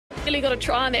Really got to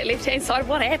try on that left-hand side.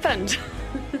 What happened?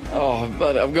 Oh,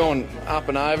 but I've gone up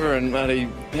and over and bloody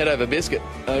head over biscuit.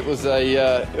 It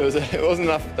wasn't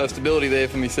enough stability there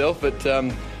for myself, but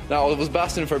no, I was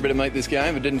busting for a bit of meat this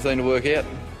game. It didn't seem to work out.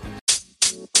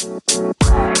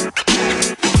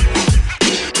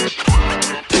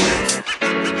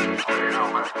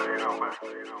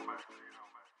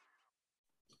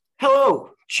 Hello,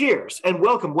 cheers, and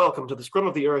welcome to the Scrum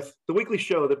of the Earth, the weekly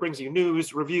show that brings you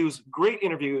news, reviews, great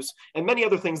interviews, and many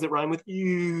other things that rhyme with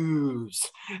use.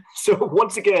 So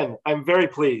once again, I'm very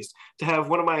pleased to have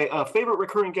one of my favorite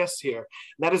recurring guests here.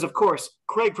 And that is, of course,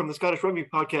 Craig from the Scottish Rugby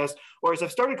podcast, or as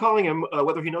I've started calling him,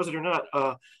 whether he knows it or not,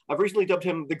 I've recently dubbed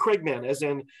him the Craig Man, as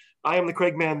in, I am the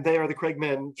Craig Man, they are the Craig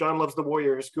Men, John loves the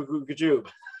Warriors, goo-goo-gajoob.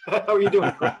 How are you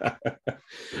doing, Craig?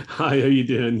 Hi, how you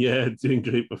doing? Yeah, doing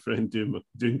great, my friend.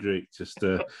 Doing great. Just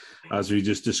as we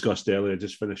just discussed earlier,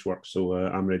 just finished work, so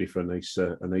I'm ready for a nice,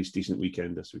 decent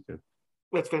weekend this weekend.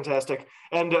 That's fantastic.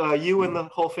 And you and the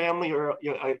whole family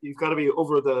you've got to be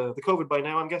over the COVID by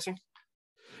now, I'm guessing.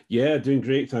 Yeah, doing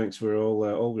great. Thanks. We're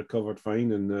all recovered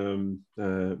fine and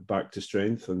back to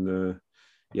strength, and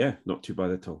yeah, not too bad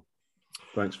at all.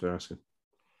 Thanks for asking.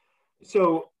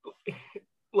 So,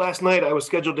 last night, I was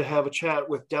scheduled to have a chat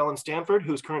with Dallin Stanford,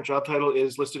 whose current job title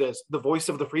is listed as the voice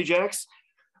of the Free Jacks.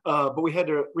 But we had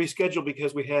to reschedule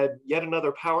because we had yet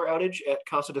another power outage at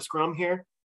Casa de Scrum here.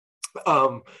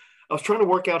 I was trying to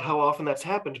work out how often that's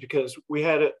happened because we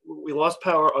lost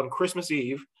power on Christmas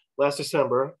Eve last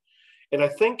December. And I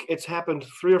think it's happened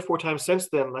 3 or 4 times since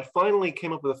then. And I finally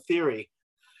came up with a theory.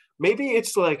 Maybe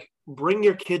it's like bring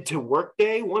your kid to work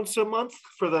day once a month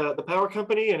for the power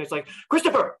company. And it's like,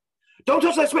 Christopher, don't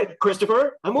touch that switch.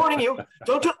 Christopher, I'm warning you.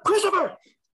 Don't touch Christopher.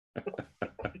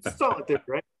 It's a solid theory,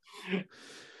 right?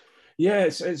 Yeah,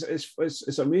 it's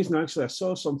amazing. Actually, I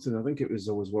saw something. I think I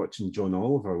was watching John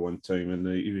Oliver one time, and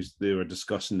they were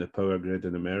discussing the power grid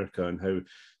in America and how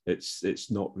it's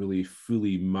not really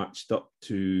fully matched up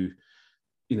to,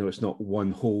 it's not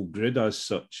one whole grid as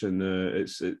such, and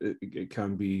it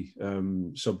can be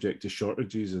subject to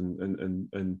shortages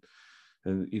and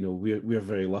we're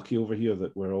very lucky over here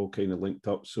that we're all kind of linked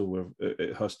up. So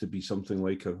it has to be something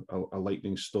like a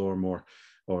lightning storm or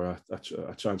a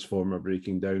transformer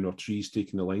breaking down or trees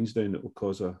taking the lines down that will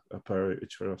cause a power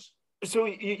outage for us. So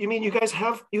you mean you guys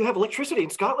have electricity in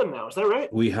Scotland now? Is that right?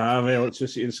 We have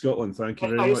electricity in Scotland. Thank you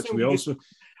very much.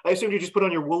 I assumed you just put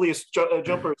on your wooliest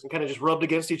jumpers and kind of just rubbed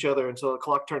against each other until the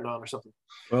clock turned on or something.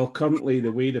 Well, currently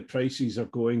the way the prices are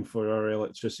going for our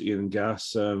electricity and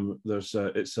gas, they're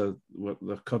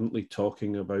currently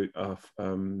talking about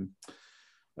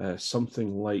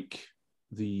something like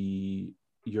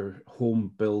your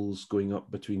home bills going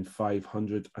up between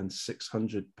 £500 and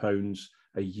 £600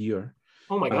 a year.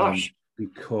 Oh my gosh!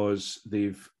 Because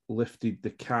they've lifted the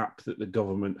cap that the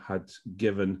government had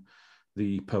given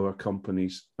the power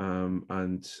companies,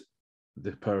 and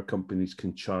the power companies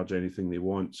can charge anything they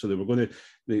want. So they were going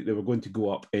to go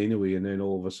up anyway, and then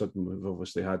all of a sudden we've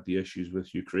obviously had the issues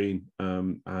with Ukraine,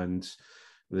 and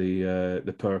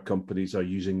the power companies are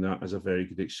using that as a very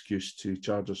good excuse to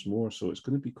charge us more. So it's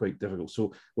going to be quite difficult.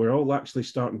 So we're all actually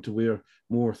starting to wear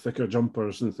more thicker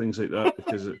jumpers and things like that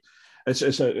because it's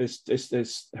absolutely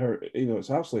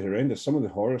horrendous. Some of the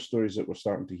horror stories that we're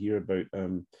starting to hear about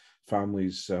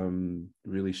families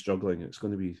really struggling. It's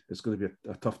going to be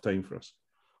a tough time for us.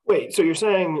 Wait, so you're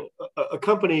saying a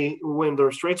company, when the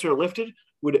restraints are lifted,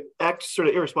 would act sort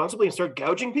of irresponsibly and start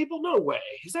gouging people? No way.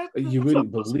 You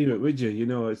wouldn't believe it, would you?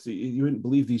 You wouldn't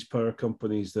believe these power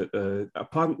companies that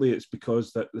apparently it's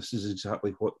because that this is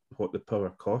exactly what the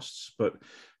power costs, but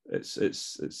it's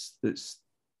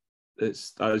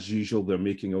as usual. They're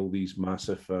making all these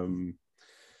massive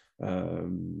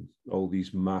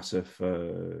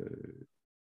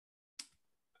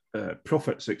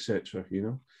profits, etc.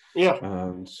 Yeah.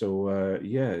 It's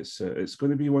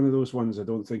going to be one of those ones. I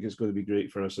don't think it's going to be great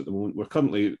for us at the moment. We're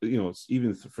currently,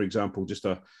 even for example, just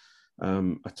a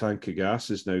tank of gas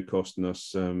is now costing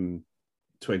us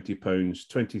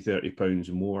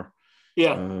 £30 more.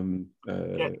 Yeah.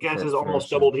 Gas has almost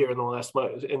doubled here in the last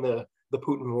month in the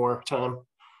Putin war time.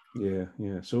 Yeah.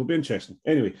 So it'll be interesting.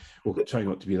 Anyway, we'll try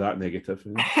not to be that negative.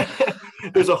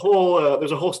 There's a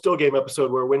whole still game episode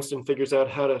where Winston figures out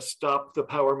how to stop the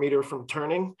power meter from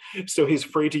turning, so he's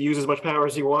free to use as much power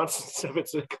as he wants. So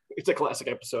it's a classic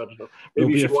episode. There'll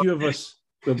be a few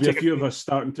of us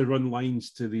starting to run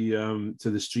lines to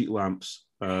the street lamps,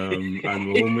 and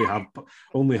we'll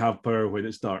only have power when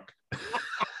it's dark.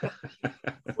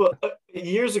 Well,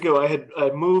 years ago, I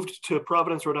moved to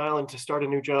Providence, Rhode Island to start a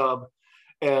new job,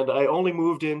 and I only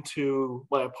moved into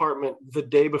my apartment the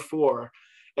day before.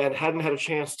 and hadn't had a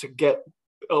chance to get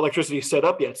electricity set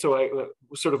up yet. So I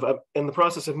was sort of in the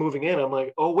process of moving in. I'm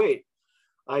like, oh wait,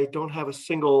 I don't have a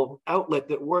single outlet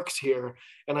that works here,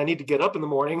 and I need to get up in the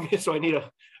morning, so I need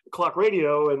a clock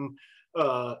radio. And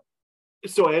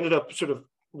so I ended up sort of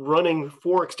running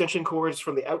 4 extension cords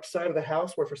from the outside of the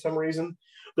house, where for some reason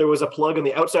there was a plug on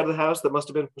the outside of the house that must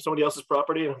have been from somebody else's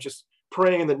property, and I'm just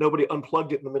praying that nobody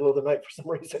unplugged it in the middle of the night for some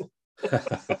reason.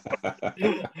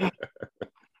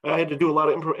 I had to do a lot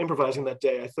of improvising that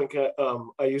day. I think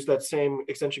I used that same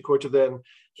extension cord to then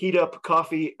heat up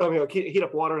heat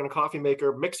up water in a coffee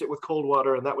maker, mix it with cold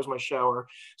water, and that was my shower.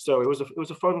 So it was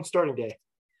a fun starting day.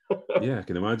 Yeah, I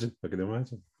can imagine.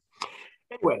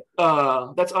 Anyway,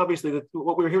 that's obviously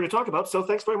what we were here to talk about. So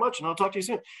thanks very much, and I'll talk to you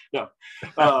soon. No,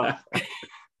 I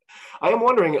am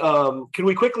wondering, can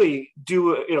we quickly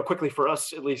do, quickly for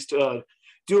us at least,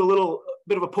 do a little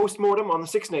bit of a post-mortem on the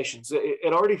Six Nations?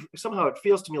 It already, somehow it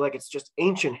feels to me like it's just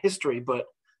ancient history, but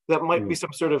that might be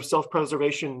some sort of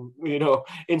self-preservation,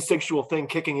 instinctual thing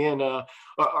kicking in. Are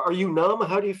you numb?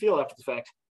 How do you feel after the fact?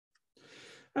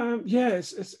 Yeah,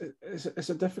 it's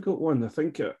a difficult one. I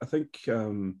think a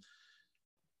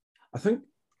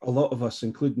lot of us,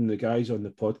 including the guys on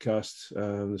the podcast,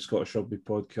 the Scottish Rugby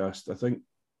podcast, I think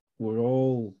we're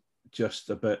all just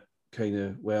a bit kind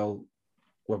of, well,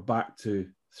 we're back to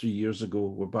 3 years ago,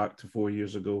 we're back to 4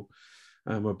 years ago,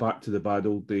 and we're back to the bad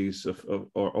old days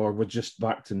or we're just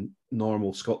back to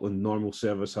normal Scotland. Normal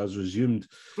service has resumed,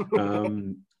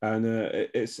 and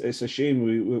it's a shame.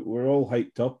 We're all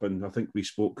hyped up, and I think we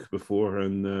spoke before,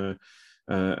 and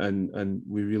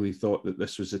we really thought that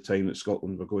this was the time that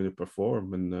Scotland were going to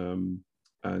perform,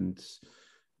 and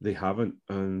they haven't,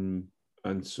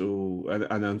 and so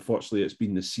unfortunately it's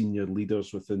been the senior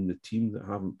leaders within the team that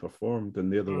haven't performed,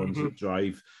 and they're the ones that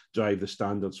drive the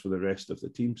standards for the rest of the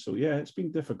team. So yeah, it's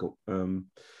been difficult.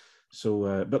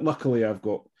 But luckily I've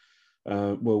got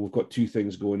we've got 2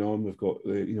 things going on. We've got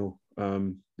the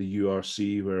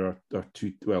URC, where our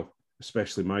 2, well,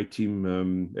 especially my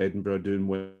team, Edinburgh, doing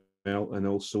well, and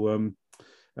also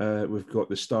we've got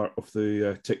the start of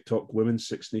the TikTok Women's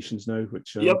Six Nations now,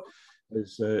 which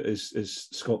is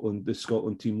Scotland. The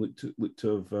Scotland team look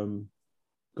to have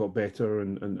got better,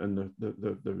 and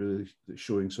they're really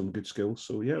showing some good skills.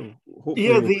 So yeah, hopefully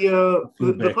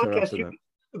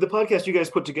the podcast you guys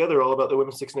put together all about the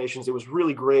Women's Six Nations, it was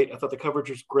really great. I thought the coverage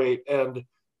was great, and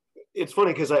it's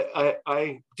funny because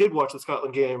I did watch the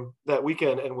Scotland game that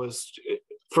weekend, and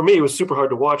for me it was super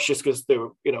hard to watch just because they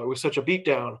were, it was such a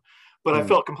beatdown. But I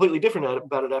felt completely different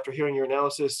about it after hearing your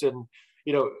analysis, and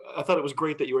I thought it was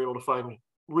great that you were able to find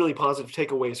really positive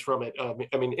takeaways from it. I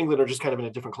mean, England are just kind of in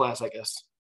a different class, I guess.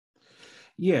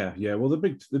 Yeah. Well,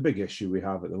 the big issue we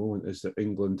have at the moment is that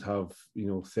England have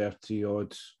 30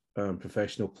 odd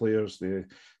professional players.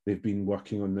 They've been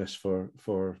working on this for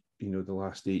the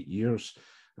last 8 years,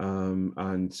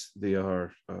 and they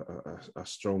are a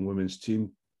strong women's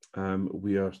team.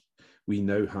 We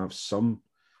now have some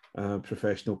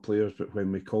professional players, but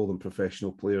when we call them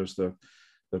professional players, they're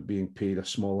being paid a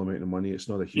small amount of money. It's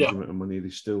not a huge amount of money. They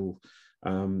still,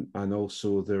 and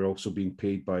also they're also being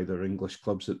paid by their English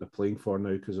clubs that they're playing for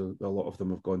now, because a lot of them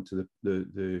have gone to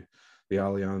the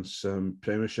Allianz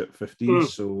Premiership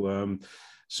 15.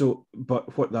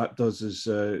 But what that does is,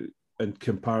 in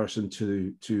comparison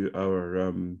to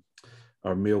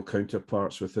our male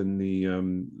counterparts within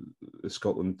the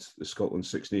Scotland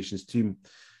Six Nations team,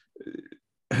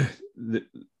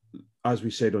 as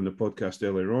we said on the podcast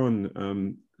earlier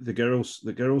on, the girls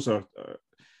are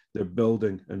they're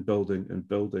building and building and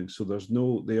building. So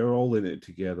they are all in it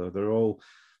together. They're all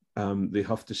they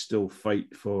have to still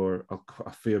fight for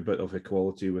a fair bit of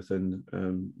equality within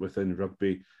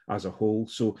rugby as a whole.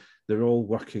 So they're all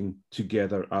working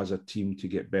together as a team to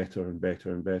get better and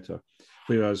better and better.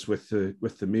 Whereas with the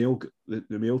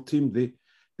male team, they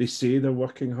say they're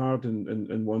working hard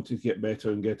and want to get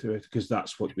better and get to it, because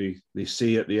that's what they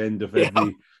say at the end of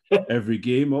every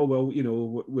game. Oh, well,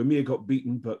 we may have got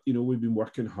beaten, but we've been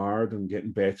working hard and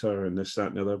getting better and this, that,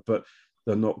 and the other, but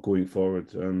they're not going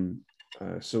forward.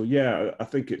 So yeah, I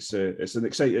think it's an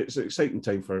exciting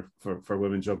time for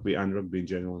women's rugby and rugby in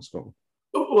general in Scotland.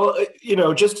 Well,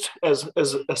 just as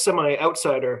a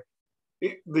semi-outsider,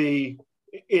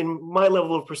 in my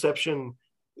level of perception,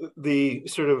 the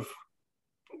sort of,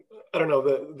 I don't know,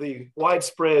 the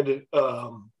widespread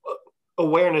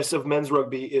awareness of men's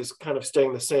rugby is kind of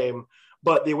staying the same,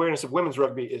 but the awareness of women's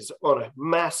rugby is on a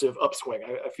massive upswing.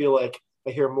 I feel like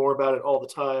I hear more about it all the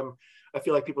time. I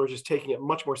feel like people are just taking it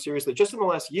much more seriously. Just in the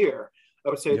last year, I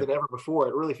would say, than ever before.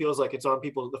 It really feels like it's on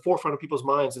the forefront of people's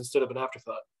minds instead of an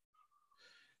afterthought.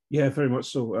 Yeah, very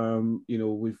much so.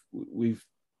 We've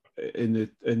in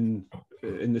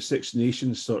the Six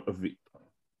Nations sort of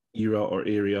era or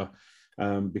area,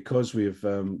 because we've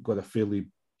got a fairly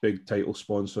big title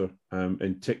sponsor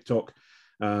in TikTok,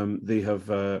 they have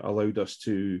allowed us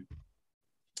to.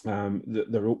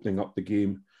 They're opening up the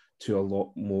game to a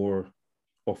lot more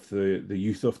of the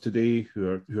youth of today,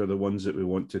 who are the ones that we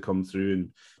want to come through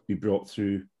and be brought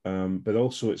through. But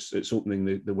also, it's opening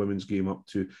the women's game up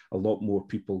to a lot more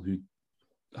people who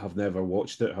have never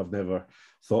watched it, have never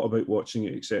thought about watching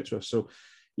it, etc. So,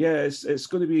 yeah, it's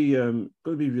going to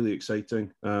be really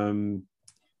exciting, and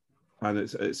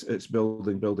it's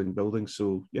building.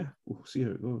 So, yeah, we'll see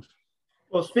how it goes.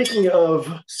 Well, speaking of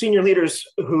senior leaders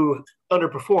who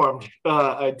underperformed,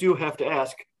 I do have to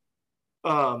ask,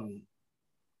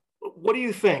 what do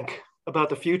you think about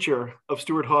the future of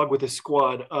Stuart Hogg with his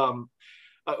squad?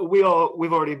 We've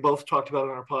already both talked about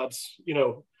it on our pods,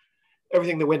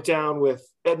 everything that went down with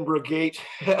Edinburgh Gate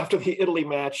after the Italy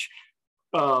match.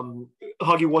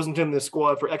 Hoggy wasn't in the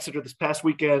squad for Exeter this past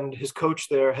weekend. His coach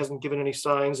there hasn't given any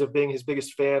signs of being his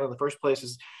biggest fan in the first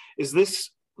place. Is this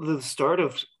the start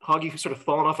of Hoggy sort of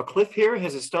fallen off a cliff here?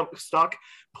 Has his stock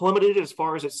plummeted as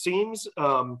far as it seems?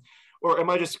 Or am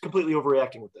I just completely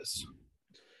overreacting with this?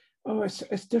 Oh,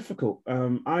 it's difficult.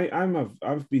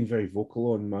 I've been very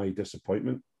vocal on my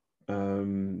disappointment.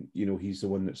 He's the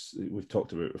one we've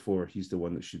talked about before. He's the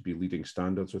one that should be leading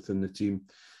standards within the team.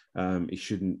 He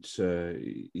shouldn't,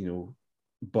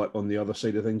 but on the other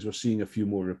side of things, we're seeing a few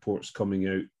more reports coming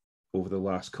out over the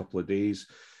last couple of days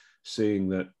saying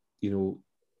that,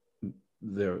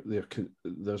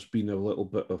 there's been a little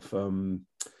bit of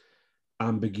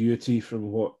ambiguity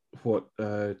from what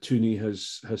Tooney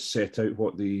has set out,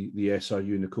 what the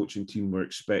SRU and the coaching team were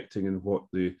expecting, and what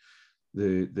the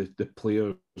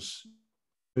players.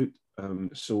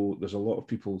 So there's a lot of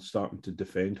people starting to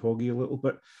defend Hoggy a little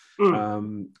bit,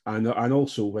 and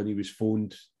also when he was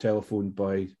telephoned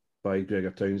by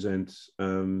Gregor Townsend,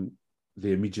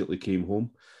 they immediately came home,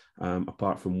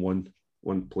 apart from one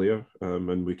player,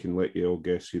 and we can let you all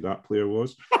guess who that player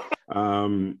was.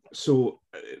 So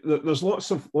there's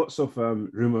lots of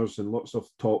rumours and lots of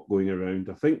talk going around.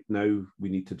 I think now we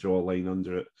need to draw a line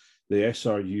under it. The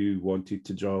SRU wanted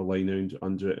to draw a line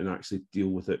under it and actually deal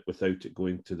with it without it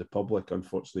going to the public.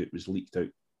 Unfortunately, it was leaked out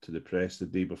to the press the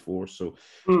day before, so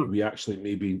we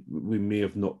may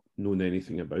have not known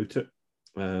anything about it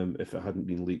if it hadn't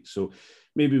been leaked. So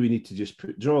maybe we need to just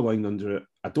draw a line under it.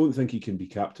 I don't think he can be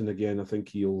captain again. I think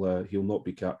he'll not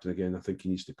be captain again. I think he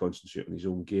needs to concentrate on his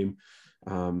own game,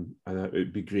 and it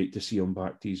would be great to see him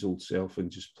back to his old self and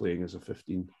just playing as a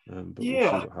 15. But we'll see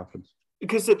what happens.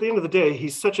 Because at the end of the day,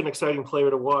 he's such an exciting player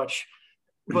to watch.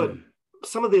 But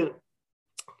some of the,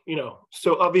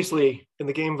 so obviously in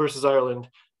the game versus Ireland,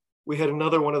 we had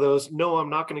another one of those, no, I'm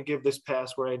not going to give this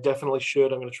pass where I definitely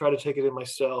should. I'm going to try to take it in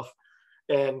myself,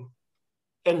 and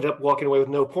ended up walking away with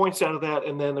no points out of that.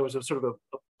 And then there was a sort of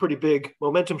a pretty big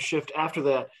momentum shift after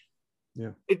that.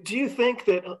 Yeah. Do you think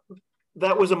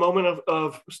that was a moment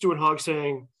of Stuart Hogg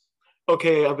saying,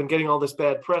 okay, I've been getting all this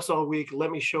bad press all week.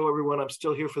 Let me show everyone I'm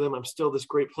still here for them. I'm still this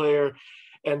great player,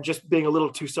 and just being a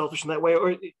little too selfish in that way?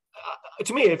 Or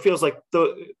to me, it feels like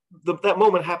that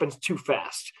moment happens too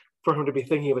fast for him to be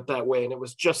thinking of it that way. And it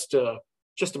was just a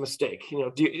mistake.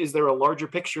 Is there a larger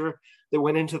picture that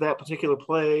went into that particular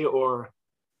play, or?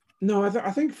 No,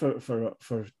 I think for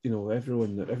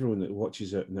everyone that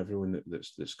watches it and everyone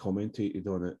that's commentated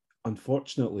on it,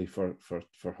 unfortunately for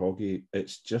Hoggy,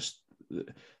 it's just,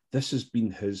 this has been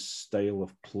his style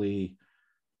of play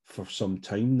for some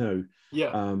time now.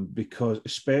 Yeah. Because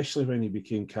especially when he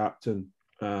became captain,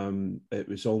 it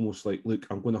was almost like, look,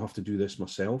 I'm going to have to do this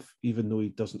myself, even though he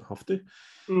doesn't have to.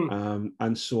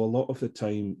 And so a lot of the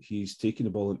time he's taking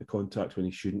the ball into contact when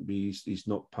he shouldn't be. He's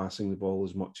not passing the ball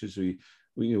as much as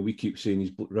we keep saying.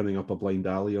 He's running up a blind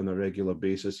alley on a regular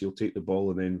basis. He'll take the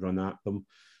ball and then run at them.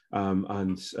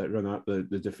 And run at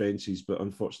the defences, but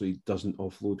unfortunately doesn't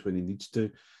offload when he needs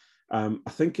to. I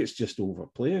think it's just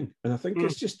overplaying, and I think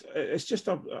it's just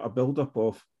a build-up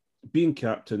of being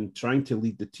captain, trying to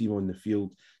lead the team on the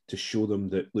field to show them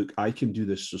that, look, I can do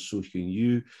this, so can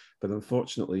you. But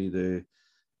unfortunately,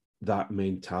 that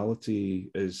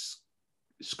mentality is,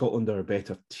 Scotland are a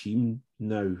better team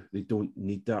now. They don't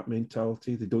need that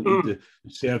mentality. They don't need the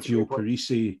Sergio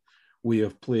Parisi way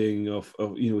of playing. Of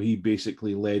he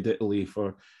basically led Italy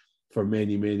for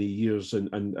many years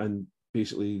and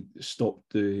basically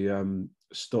stopped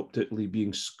Italy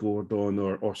being scored on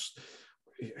or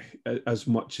as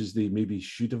much as they maybe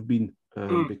should have been,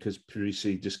 because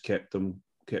Parisi just kept them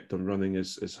running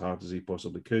as hard as he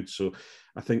possibly could. So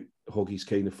I think Hoggy's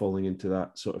kind of falling into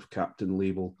that sort of captain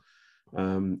label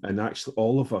And actually,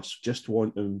 all of us just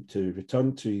want him to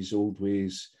return to his old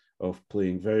ways of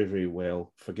playing very, very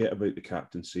well, forget about the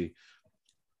captaincy,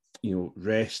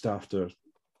 rest after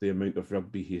the amount of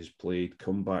rugby he has played,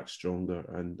 come back stronger,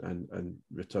 and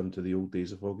return to the old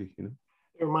days of Hoggy.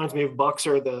 It reminds me of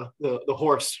Boxer, the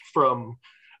horse from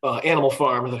Animal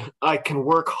Farm. I can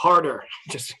work harder.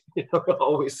 Just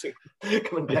always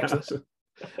coming back to this.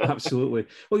 Absolutely.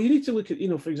 Well, you need to look at,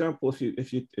 for example,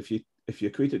 if you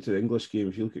equate it to the English game,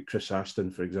 if you look at Chris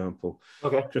Ashton, for example,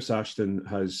 okay, Chris Ashton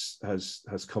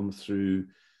has come through,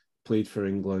 played for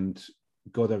England,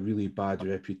 got a really bad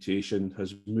reputation,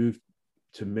 has moved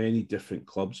to many different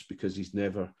clubs because he's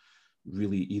never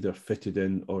really either fitted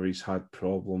in or he's had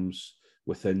problems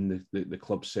within the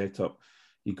club setup.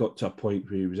 He got to a point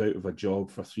where he was out of a job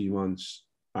for 3 months,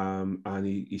 and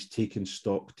he's taken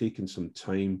stock, taken some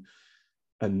time,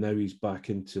 and now he's back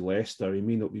into Leicester. He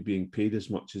may not be being paid as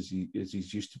much as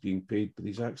he's used to being paid, but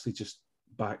he's actually just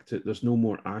back to, there's no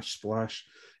more ash splash.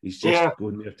 He's just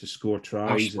going there to score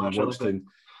tries, and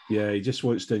he just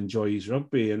wants to enjoy his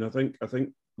rugby. And I think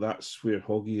that's where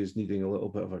Hoggy is needing a little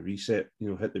bit of a reset.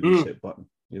 Hit the reset button.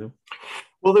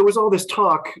 Well, there was all this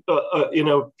talk,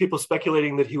 people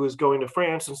speculating that he was going to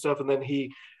France and stuff, and then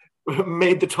he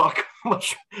made the talk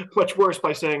much worse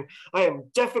by saying, I am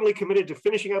definitely committed to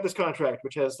finishing out this contract,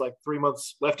 which has like 3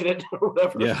 months left in it or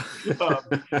whatever. Yeah.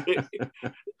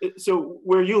 So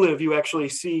where you live, you actually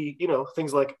see,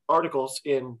 things like articles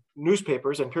in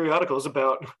newspapers and periodicals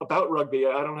about rugby.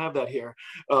 I don't have that here.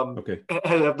 Okay.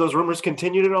 Have those rumors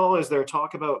continued at all? Is there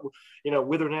talk about,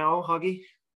 whither now, Hoggy?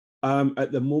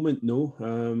 At the moment, no.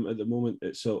 At the moment,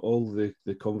 it's all the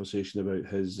conversation about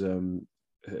his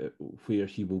where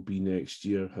he will be next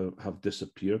year have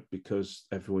disappeared because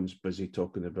everyone's busy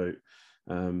talking about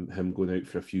him going out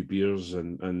for a few beers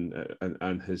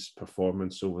and his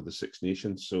performance over the Six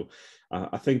Nations. So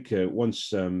I think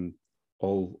once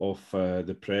all of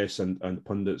the press and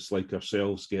pundits like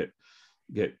ourselves get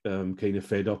kind of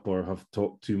fed up or have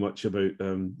talked too much about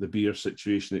the beer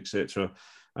situation, etc.,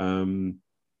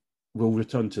 we'll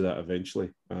return to that eventually.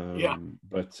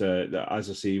 But as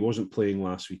I say, he wasn't playing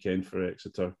last weekend for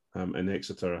Exeter, and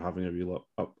Exeter are having a real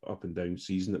up and down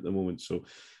season at the moment. So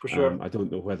for sure, I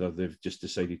don't know whether they've just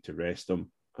decided to rest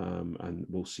him, and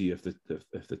we'll see if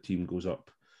the team goes up.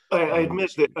 I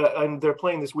admit that and they're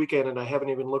playing this weekend, and I haven't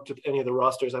even looked at any of the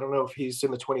rosters. I don't know if he's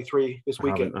in the 23 this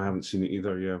weekend. I haven't seen it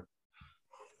either. Yeah.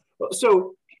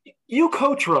 So you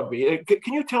coach rugby.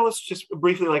 Can you tell us just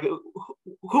briefly, like,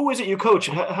 who is it you coach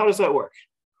and how does that work?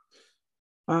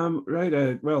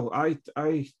 Right. Well, I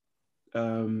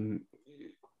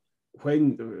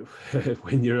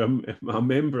when you're a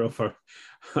member of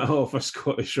a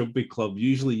Scottish rugby club,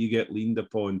 usually you get leaned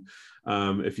upon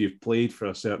if you've played for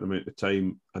a certain amount of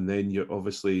time, and then you're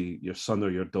obviously your son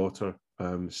or your daughter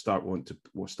start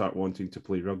wanting to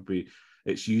play rugby.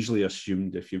 It's usually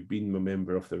assumed if you've been a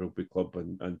member of the rugby club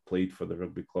and played for the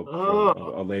rugby club for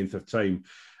a length of time,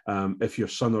 if your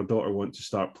son or daughter want to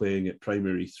start playing at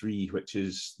primary 3, which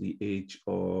is the age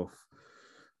of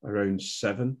around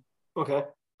 7, okay,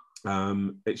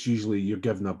 it's usually you're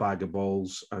given a bag of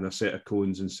balls and a set of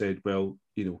cones and said, well,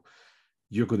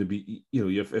 you're going to be,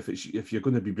 if you're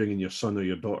going to be bringing your son or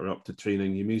your daughter up to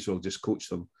training, you may as well just coach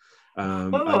them.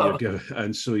 And you're given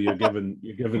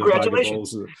a bag of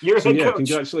balls. You're the coach.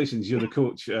 Congratulations, you're the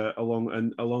coach.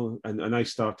 And I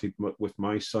started with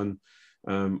my son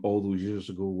all those years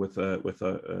ago with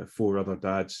 4 other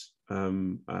dads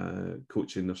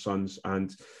coaching their sons.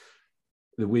 And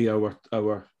the way our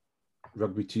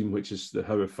rugby team, which is the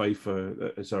Howe of Fife,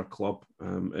 is our club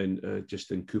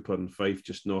just in Cooper and Fife,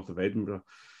 just north of Edinburgh.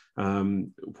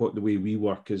 The way we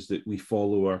work is that we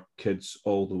follow our kids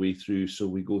all the way through. So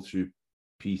we go through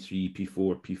P3,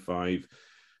 P4, P5,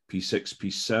 P6,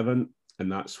 P7,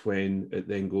 and that's when it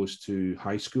then goes to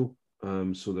high school.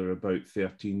 So they're about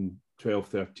 12,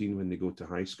 13 when they go to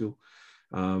high school.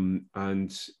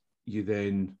 And you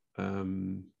then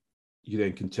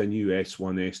continue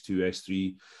S1, S2,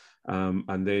 S3.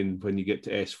 And then when you get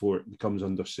to S4, it becomes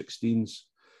under 16s.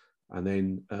 And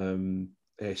then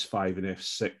S5 and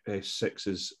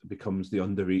S6 becomes the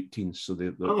under 18s. So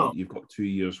you've got 2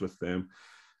 years with them.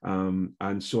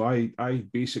 And so I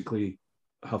basically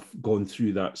have gone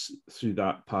through that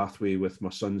pathway with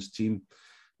my son's team.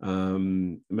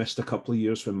 Missed a couple of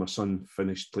years when my son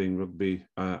finished playing rugby,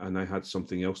 and I had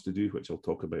something else to do, which I'll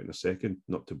talk about in a second,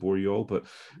 not to bore you all, but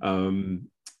and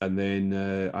then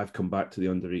I've come back to the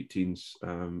under 18s,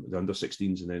 the under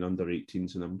 16s, and then under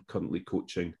 18s, and I'm currently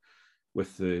coaching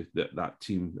with that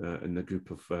team and the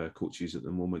group of coaches at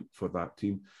the moment for that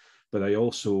team. But I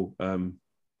also,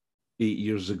 8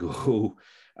 years ago,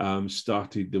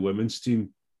 started the women's team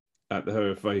at the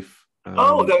Howe of Fife.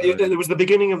 It was the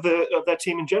beginning of that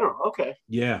team in general. Okay.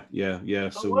 Yeah. Oh,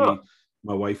 So wow.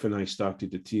 my wife and I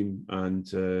started the team,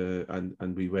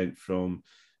 and we went from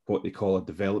what they call a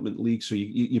development league. So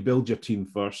you build your team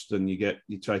first, and you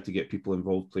try to get people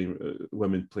involved playing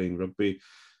women playing rugby,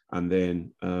 and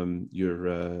then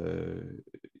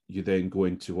you then go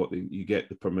into you get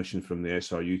the permission from the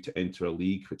SRU to enter a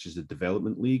league, which is the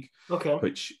development league. Okay.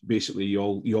 Which basically you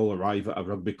all arrive at a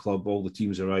rugby club. All the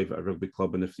teams arrive at a rugby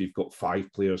club, and if you've got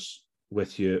 5 players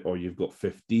with you or you've got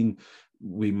 15,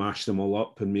 we mash them all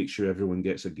up and make sure everyone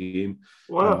gets a game.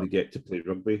 Wow. And they get to play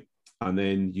rugby. And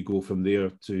then you go from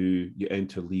there you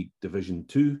enter League Division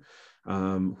 2,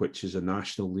 which is a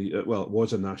national league. Well, it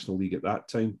was a national league at that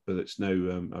time, but it's now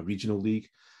a regional league.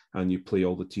 And you play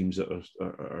all the teams that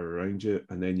are around you.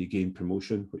 And then you gain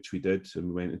promotion, which we did. And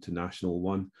we went into National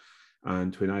 1.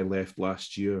 And when I left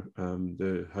last year,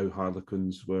 the Howe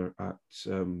Harlequins were at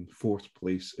 4th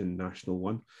place in National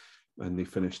 1. And they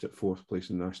finished at 4th place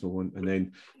in National 1. And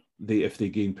then if they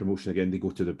gain promotion again, they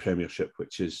go to the Premiership,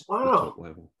 which is the top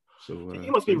level. So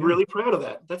you must be really proud of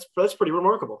that. That's pretty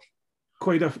remarkable.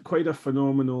 Quite a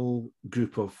phenomenal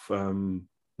group of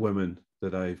women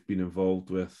that I've been involved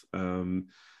with.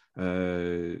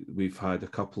 We've had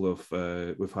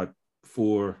we've had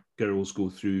 4 girls go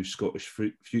through Scottish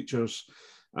Futures.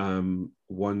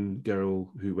 One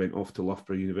girl who went off to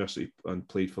Loughborough University and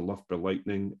played for Loughborough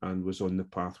Lightning and was on the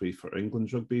pathway for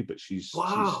England's rugby, but she's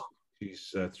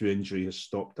through injury has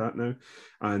stopped that now.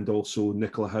 And also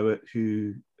Nicola Howitt,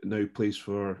 who now plays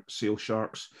for Sale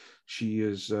Sharks. She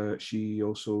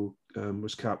also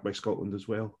was capped by Scotland as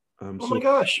well. My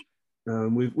gosh!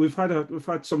 We've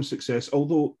had some success.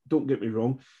 Although, don't get me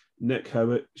wrong, Nick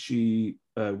Howitt, we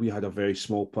had a very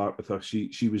small part with her.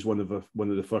 She was one of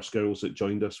the first girls that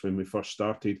joined us when we first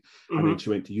started, and then she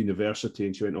went to university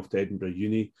and she went off to Edinburgh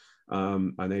Uni.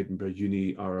 And Edinburgh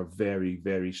Uni are a very,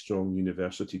 very strong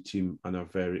university team and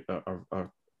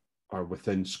are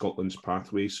within Scotland's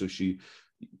pathway. So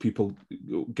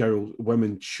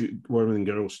women and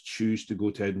girls choose to go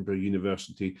to Edinburgh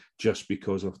University just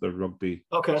because of their rugby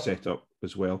setup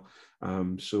as well.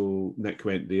 So Nick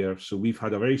went there. So we've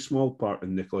had a very small part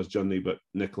in Nicola's journey, but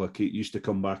Nicola used to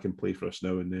come back and play for us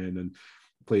now and then and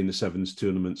play in the sevens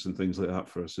tournaments and things like that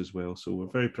for us as well. So we're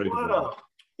very proud of her.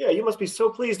 Yeah, you must be so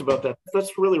pleased about that.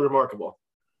 That's really remarkable.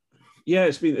 Yeah,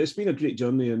 it's been a great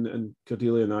journey, and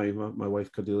Cordelia and I, my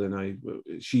wife Cordelia and I,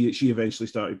 she eventually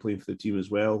started playing for the team as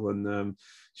well, and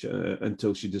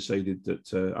until she decided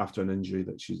that after an injury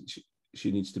that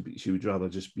she would rather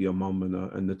just be a mum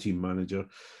and the team manager.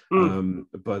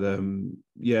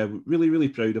 Yeah, really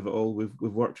proud of it all. We've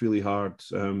worked really hard.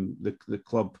 The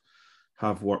club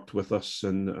have worked with us,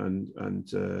 and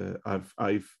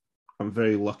I'm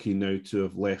very lucky now to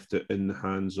have left it in the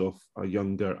hands of a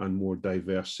younger and more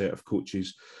diverse set of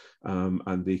coaches,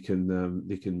 and they can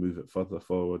move it further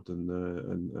forward. And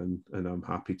I'm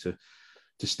happy to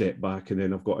step back. And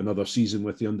then I've got another season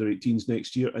with the under-18s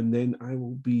next year, and then I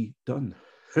will be done.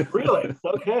 Really?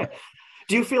 Okay.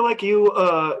 Do you feel like you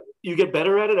get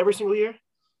better at it every single year?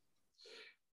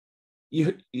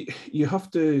 You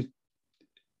have to.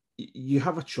 You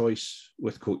have a choice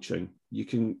with coaching. You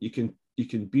can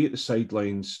be at the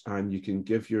sidelines and you can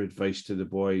give your advice to the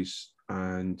boys,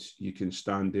 and you can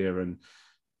stand there and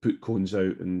put cones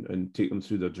out and take them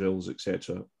through their drills,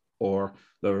 etc. Or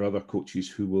there are other coaches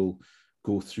who will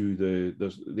go through the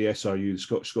SRU,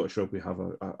 the Scottish Rugby have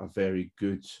a very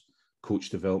good coach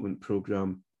development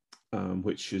program,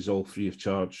 which is all free of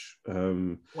charge.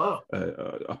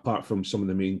 Apart from some of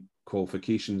the main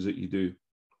qualifications that you do.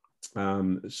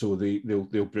 So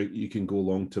they'll bring, you can go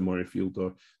along to Murrayfield,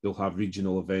 or they'll have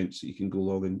regional events that you can go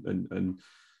along and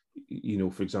you know,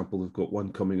 for example, they've got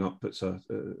one coming up. It's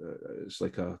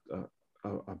like a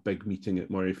big meeting at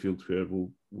Murrayfield where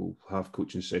we'll have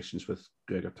coaching sessions with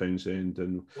Gregor Townsend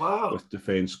and with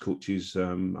defence coaches. I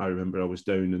remember I was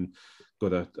down and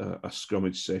got a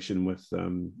scrummage session with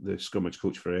the scrummage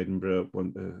coach for Edinburgh,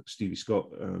 Stevie Scott,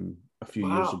 a few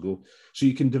years ago. So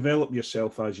you can develop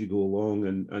yourself as you go along.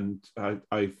 And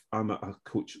I'm a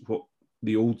coach.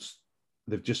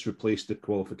 They've just replaced the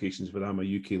qualifications, but I'm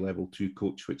a UK level 2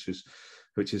 coach, which is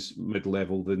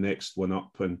mid-level, the next one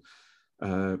up. And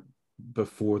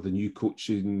before the new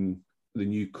coaching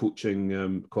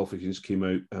qualifications came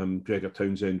out, Gregor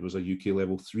Townsend was a UK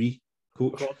level 3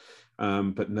 coach.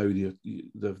 But now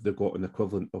they've got an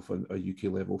equivalent of a UK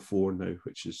level 4 now,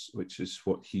 which is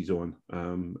what he's on.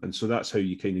 And so that's how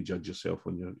you kind of judge yourself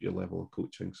on your level of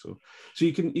coaching. So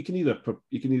you can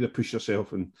either push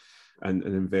yourself and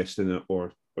invest in it,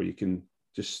 or or you can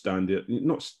just stand there.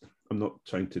 I'm not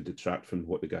trying to detract from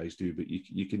what the guys do, but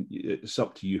you can. It's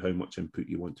up to you how much input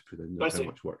you want to put in, and how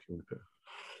much work you want to put in.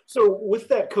 So with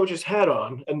that coach's hat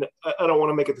on, and I don't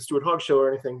want to make it the Stuart Hogg show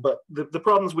or anything, but the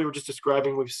problems we were just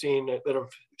describing, we've seen that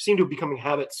have seemed to be becoming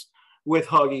habits with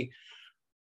Hoggy.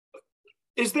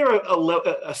 Is there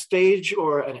a stage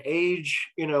or an age,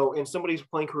 in somebody's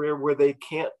playing career where they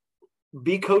can't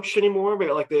be coached anymore?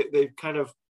 Like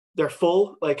they're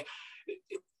full. Like,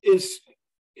 is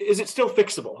it still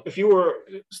fixable? If you were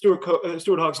Stuart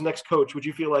Hogg's next coach, would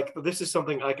you feel like this is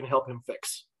something I can help him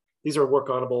fix? These are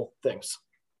work-onable things.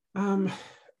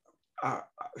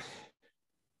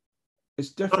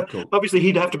 It's difficult. Obviously,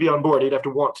 he'd have to be on board. He'd have to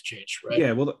want to change, right?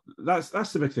 Yeah, well,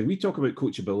 that's the big thing. We talk about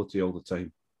coachability all the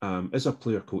time. Is a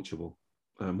player coachable?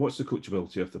 What's the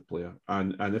coachability of the player?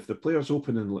 And if the player's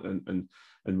open and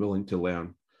willing to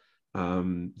learn,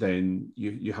 then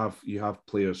you have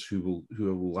players who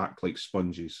will act like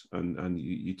sponges, and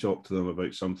you talk to them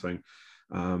about something.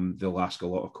 They'll ask a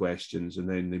lot of questions, and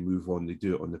then they move on. They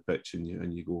do it on the pitch, and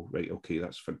you go, right, okay,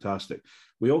 that's fantastic.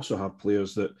 We also have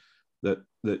players that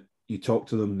you talk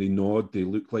to them, they nod, they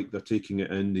look like they're taking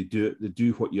it in, they do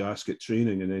what you ask at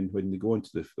training, and then when they go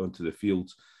onto the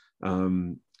field,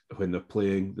 when they're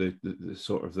playing, the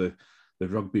sort of the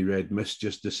rugby red mist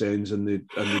just descends, and they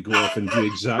go off and do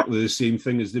exactly the same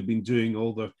thing as they've been doing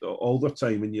all their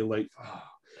time, and you're like,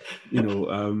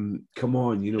 come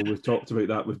on, we've talked about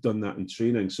that, we've done that in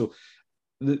training. So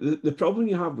the problem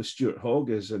you have with Stuart Hogg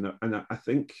is, and I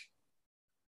think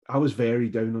I was very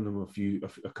down on him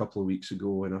a couple of weeks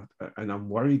ago, and I'm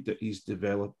worried that he's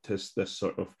developed this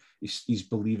sort of he's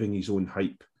believing his own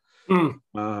hype,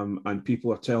 and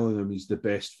people are telling him he's the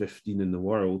best 15 in the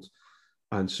world,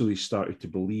 and so he started to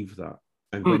believe that.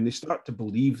 And when they start to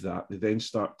believe that, they then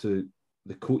the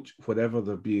coach, whatever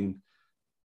they're being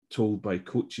told by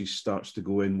coaches, starts to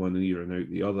go in one ear and out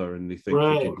the other, and they think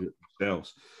they can do it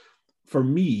themselves. For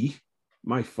me,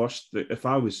 I could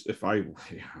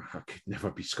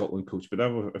never be Scotland coach, but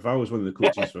if I was one of the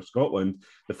coaches for Scotland,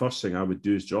 the first thing I would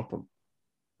do is drop him,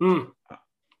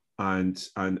 and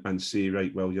say,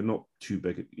 right, well, you're not too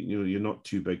big, you're not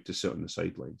too big to sit on the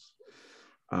sidelines.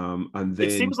 And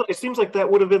then it seems like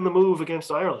that would have been the move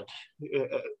against Ireland.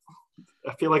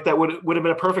 I feel like that would have been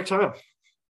a perfect time.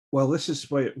 Well, this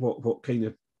is what kind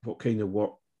of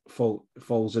work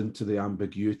falls into the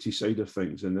ambiguity side of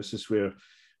things, and this is where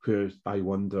I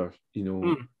wonder,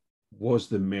 was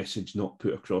the message not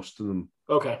put across to them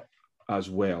as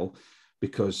well?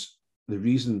 Because the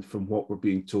reason, from what we're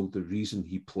being told, the reason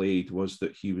he played was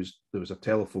that there was a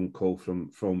telephone call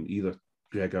from either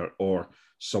Gregor or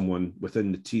someone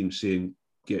within the team saying,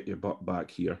 get your butt back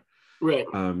here. Right.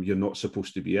 You're not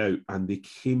supposed to be out. And they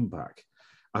came back.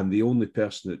 And the only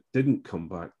person that didn't come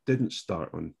back, didn't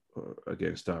start on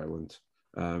against Ireland.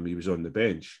 He was on the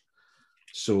bench.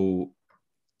 So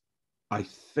I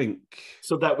think...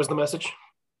 So that was the message?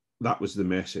 That was the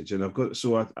message. And I've got...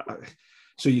 So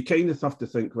so you kind of have to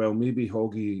think, well, maybe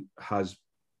Hoggy has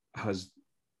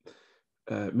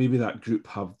maybe that group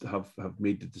have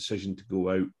made the decision to go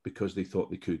out because they thought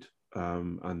they could.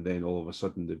 And then all of a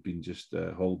sudden they've been just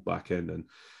hauled back in.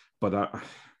 But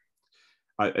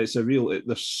it's a real.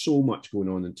 There's so much going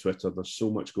on in Twitter. There's so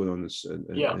much going on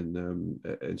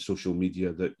in social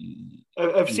media that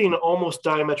I've seen almost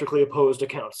diametrically opposed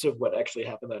accounts of what actually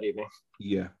happened that evening.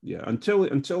 Yeah. Until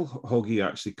Hoggy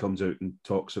actually comes out and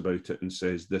talks about it and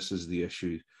says this is the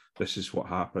issue, this is what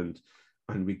happened,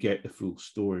 and we get the full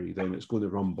story, then it's going to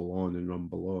rumble on and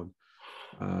rumble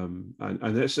on.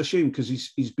 And it's a shame because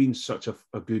he's been such a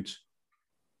good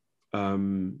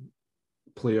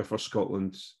player for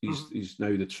Scotland. He's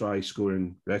now the try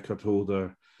scoring record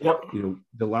holder. Yep.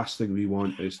 The last thing we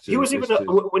want is to. He was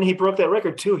when he broke that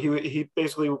record too. He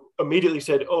basically immediately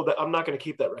said, "Oh, I'm not going to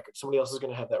keep that record. Somebody else is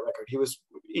going to have that record." He was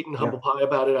eating humble pie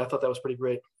about it. I thought that was pretty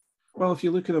great. Well, if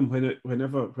you look at him,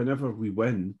 whenever we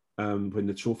win, when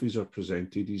the trophies are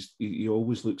presented, he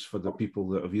always looks for the people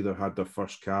that have either had their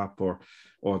first cap or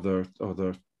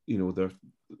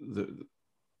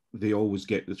they always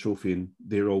get the trophy and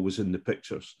they're always in the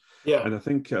pictures. Yeah. And I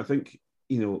think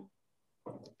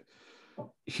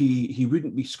he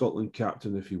wouldn't be Scotland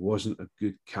captain if he wasn't a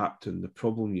good captain. The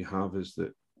problem you have is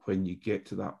that when you get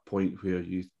to that point where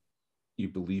you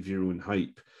believe your own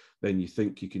hype, then you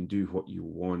think you can do what you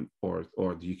want, or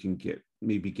you can get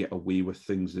away with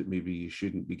things that maybe you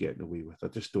shouldn't be getting away with. I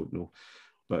just don't know.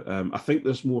 But I think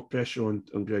there's more pressure on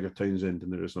Gregor Townsend than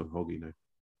there is on Hoggy now.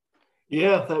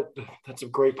 Yeah, that's a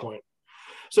great point.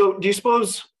 So do you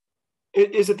suppose,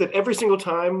 is it that every single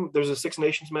time there's a Six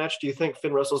Nations match, do you think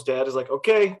Finn Russell's dad is like,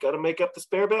 okay, got to make up the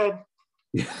spare bed?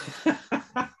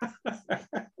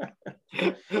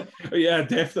 Yeah,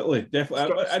 definitely.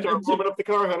 Start warming up the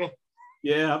car, honey.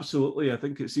 Yeah, absolutely. I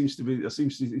think it seems to be. It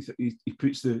seems to he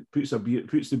puts the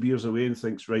beers away and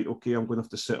thinks, right, okay, I'm going to have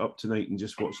to sit up tonight and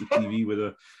just watch the TV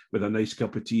with a nice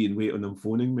cup of tea and wait on them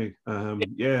phoning me.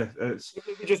 Yeah, it's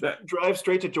maybe just drive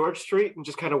straight to George Street and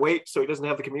just kind of wait so he doesn't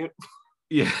have the commute.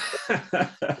 Yeah,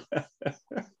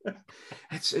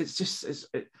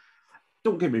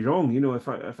 don't get me wrong.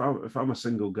 If I'm a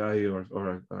single guy or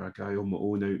a guy on my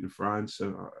own out in France,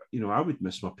 I would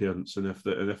miss my parents. And if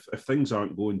things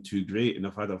aren't going too great, and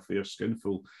I've had a fair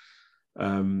skinful,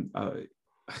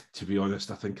 to be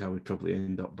honest, I think I would probably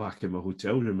end up back in my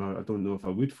hotel room. I don't know if I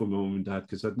would for my mum and dad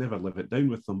because I'd never live it down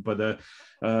with them. But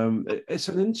it's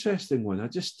an interesting one. I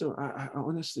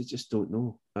honestly just don't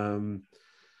know.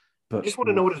 But I just want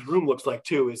to know what his room looks like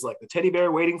too. Is like the teddy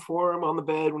bear waiting for him on the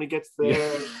bed when he gets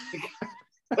there?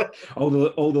 Yeah. all the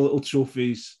little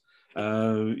trophies.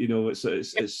 It's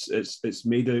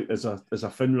made out as a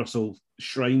Finn Russell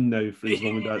shrine now for his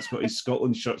mum and dad. It's got his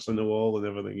Scotland shirts on the wall and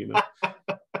everything.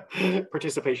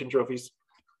 Participation trophies.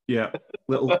 Yeah,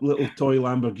 little toy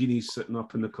Lamborghinis sitting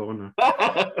up in the corner.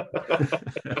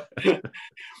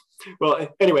 Well,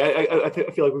 anyway, I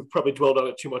feel like we've probably dwelled on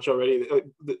it too much already.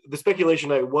 The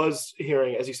speculation I was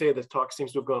hearing, as you say, the talk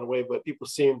seems to have gone away, but people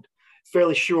seemed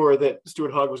fairly sure that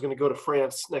Stuart Hogg was going to go to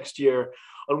France next year.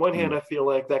 On one hand, I feel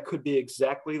like that could be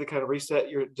exactly the kind of reset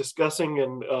you're discussing,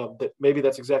 and that maybe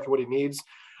that's exactly what he needs.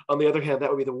 On the other hand, that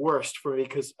would be the worst for me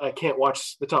because I can't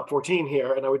watch the top 14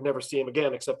 here, and I would never see him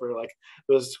again except for like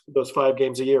those 5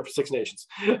 games a year for Six Nations.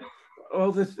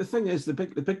 Well, the thing is, the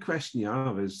big question you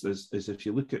have is if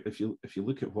you look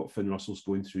at what Finn Russell's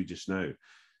going through just now,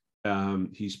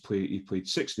 he played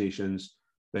Six Nations,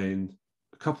 then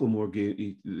a couple of more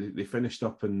games. They finished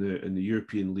up in the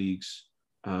European leagues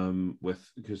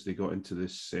because they got into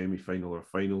this semi-final or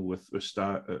final with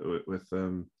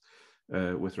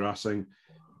Racing.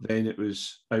 Then it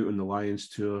was out on the Lions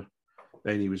tour.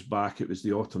 Then he was back. It was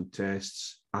the autumn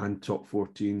tests and top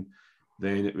 14.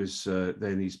 Then it was.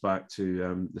 Then he's back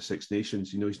to the Six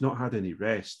Nations. He's not had any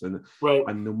rest, and right.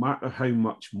 And no matter how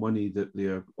much money that they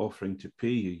are offering to pay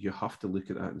you, you have to look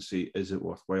at that and say, is it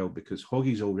worthwhile? Because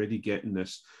Hoggy's already getting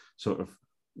this sort of.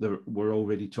 We're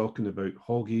already talking about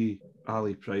Hoggy,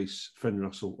 Ali Price, Finn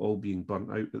Russell all being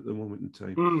burnt out at the moment in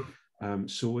time.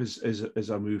 So is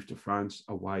a move to France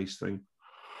a wise thing?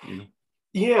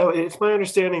 Yeah, it's my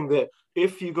understanding that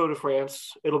if you go to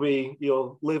France,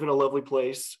 you'll live in a lovely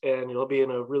place and you'll be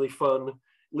in a really fun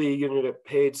league and you'll get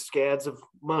paid scads of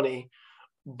money,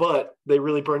 but they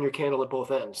really burn your candle at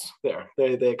both ends there.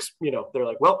 They're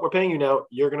like, well, we're paying you now.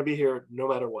 You're going to be here no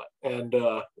matter what. And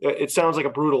it sounds like a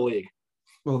brutal league.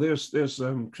 Well, there's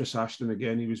Chris Ashton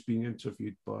again. He was being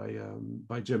interviewed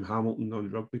by Jim Hamilton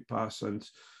on Rugby Pass, and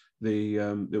they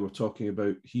were talking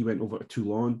about he went over to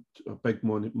Toulon, a big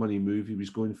money move. He was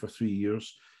going for 3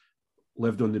 years,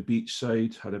 lived on the beach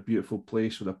side, had a beautiful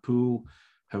place with a pool.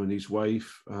 Him and his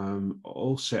wife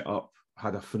all set up,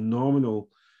 had a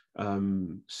phenomenal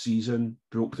season,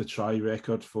 broke the try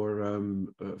record for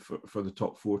the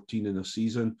top 14 in a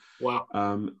season. Wow!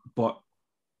 But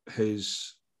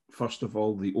first of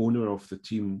all, the owner of the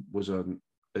team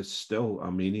is still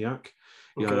a maniac.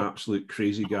 An absolute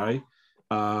crazy guy.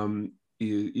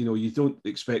 You don't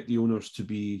expect the owners to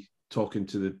be talking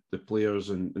to the players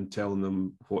and telling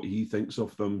them what he thinks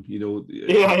of them.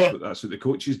 That's what the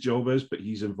coach's job is, but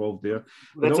he's involved there.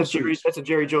 That's a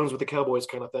Jerry Jones with the Cowboys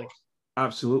kind of thing.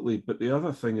 Absolutely. But the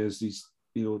other thing is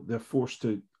they're forced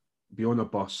to be on a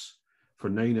bus for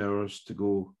 9 hours to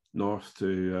go north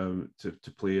to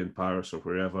play in Paris or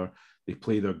wherever. They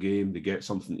play their game, they get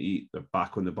something to eat, they're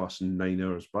back on the bus in 9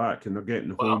 hours back, and they're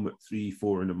getting home at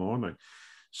 3-4 in the morning.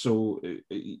 So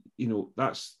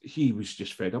he was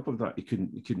just fed up of that. He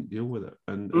couldn't deal with it,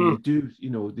 and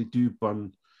they do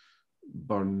burn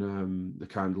the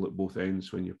candle at both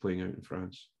ends when you're playing out in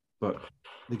France, but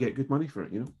they get good money for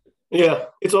it. Yeah,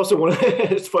 it's also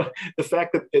it's fun. The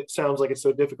fact that it sounds like it's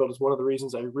so difficult is one of the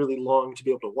reasons I really long to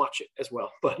be able to watch it as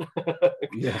well. But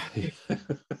yeah.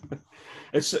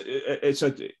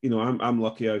 I'm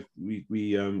lucky.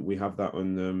 We have that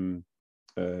on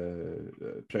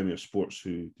Premier Sports,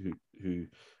 who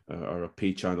are a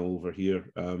pay channel over here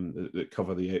that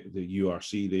cover the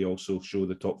URC. They also show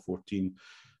the top 14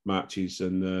 matches,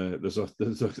 and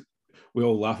we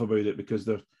all laugh about it because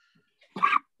they're.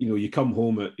 You come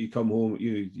home,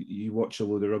 you watch a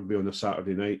load of rugby on a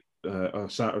Saturday night, a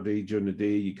Saturday during the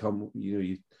day.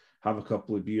 You have a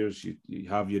couple of beers, you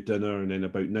have your dinner, and then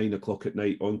about 9 o'clock at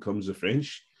night, on comes the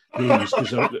French games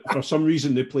because for some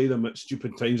reason they play them at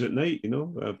stupid times at night.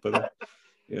 But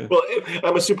Yeah. Well,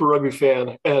 I'm a Super Rugby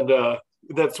fan, and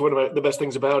that's one of the best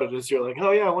things about it is you're like,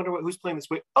 oh yeah, I wonder who's playing this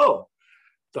week. Oh,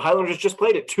 the Highlanders just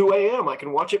played at 2 a.m. I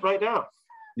can watch it right now.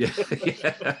 Yeah,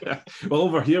 yeah. Well,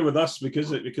 over here with us,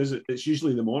 because it's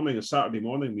usually the morning, a Saturday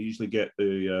morning, we usually get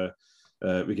their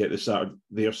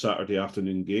Saturday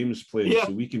afternoon games playing, Yeah.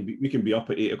 so we can be up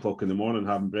at 8 o'clock in the morning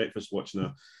having breakfast, watching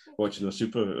a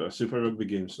Super Rugby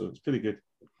game. So it's pretty good.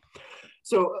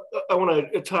 So I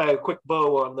want to tie a quick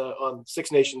bow on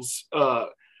Six Nations.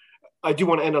 I do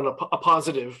want to end on a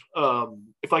positive.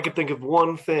 If I could think of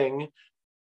one thing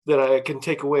that I can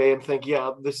take away and think, yeah,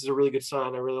 this is a really good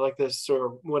sign. I really like this,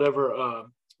 or whatever.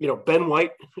 Ben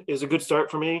White is a good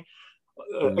start for me.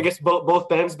 I guess both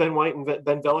Bens, Ben White and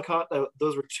Ben Velicott,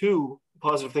 those were two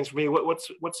positive things for me.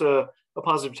 What's a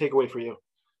positive takeaway for you?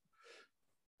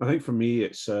 I think for me,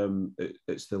 it's the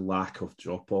lack of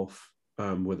drop off.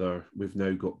 We've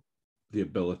now got the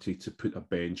ability to put a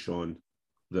bench on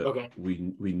that. Okay.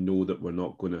 We know that we're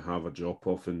not going to have a drop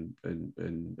off in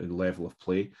level of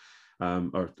play.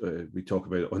 We talk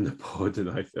about it on the pod, and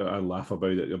I laugh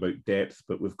about it, about depth,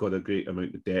 but we've got a great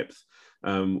amount of depth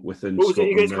within what was Scotland. It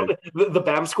you guys called it? The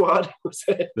BAM squad?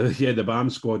 The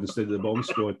BAM squad instead of the bomb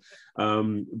squad.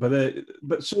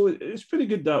 But so it's pretty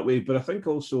good that way. But I think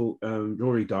also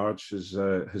Rory Darge has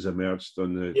emerged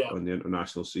on the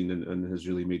international scene and has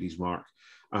really made his mark.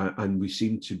 And we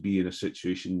seem to be in a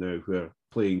situation now where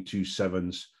playing 2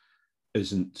 sevens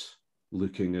isn't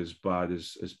looking as bad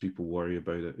as people worry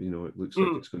about it. It looks like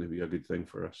it's going to be a good thing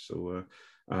for us. So,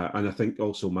 and I think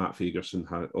also Matt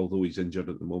Fagerson, although he's injured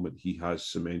at the moment, he has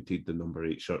cemented the number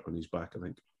 8 shirt on his back, I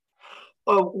think.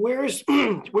 Where's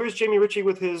Jamie Ritchie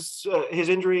with his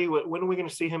injury? When are we going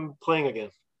to see him playing again?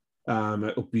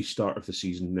 It'll be start of the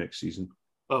season next season.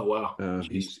 Oh wow! They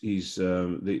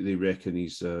reckon he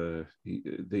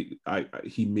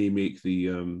may make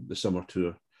the summer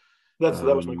tour. That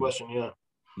was my question.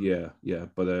 Yeah,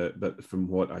 but from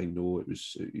what I know,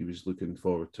 he was looking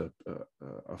forward to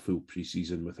a full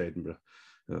pre-season with Edinburgh,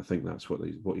 and I think that's what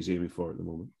he's aiming for at the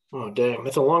moment. Oh dang,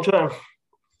 that's a long time.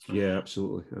 Yeah,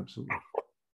 absolutely.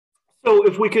 So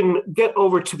if we can get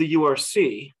over to the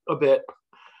URC a bit,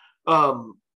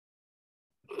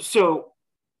 so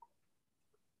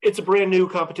it's a brand new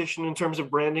competition in terms of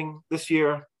branding this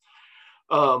year.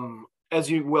 As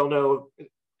you well know,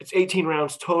 it's 18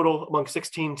 rounds total among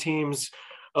 16 teams.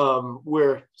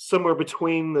 We're somewhere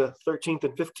between the 13th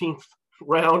and 15th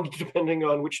round, depending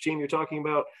on which team you're talking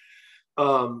about.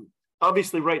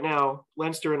 Obviously, right now,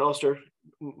 Leinster and Ulster,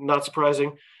 not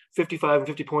surprising, 55 and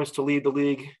 50 points to lead the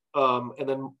league, and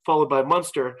then followed by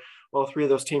Munster. All 3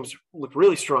 of those teams look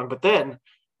really strong. But then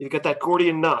you've got that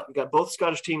Gordian knot. You've got both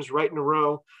Scottish teams right in a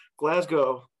row.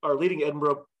 Glasgow are leading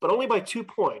Edinburgh, but only by 2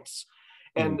 points.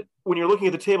 And when you're looking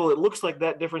at the table, it looks like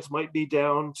that difference might be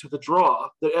down to the draw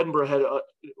that Edinburgh had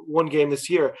one game this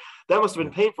year. That must have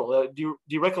been painful. Do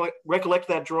you recollect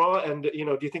that draw? And, do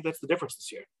you think that's the difference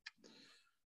this year?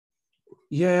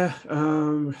 Yeah,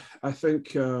 I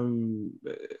think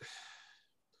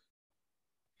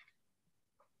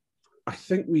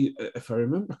we, if I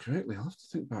remember correctly, I'll have to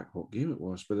think back what game it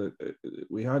was, but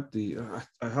we had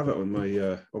I have it on my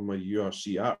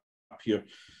URC app here,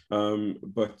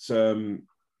 but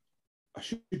I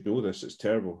should know this. It's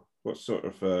terrible. What sort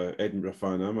of Edinburgh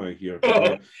fan am I here?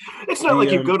 But, it's not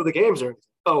like you go to the games or anything.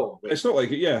 Oh, wait. It's not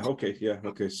like it. Yeah. Okay.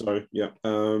 Sorry. Yeah.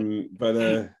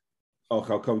 But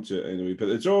I'll come to it anyway. But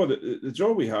the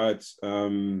draw we had,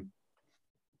 I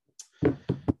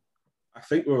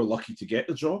think we were lucky to get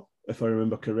the draw, if I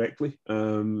remember correctly.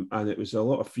 And it was a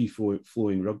lot of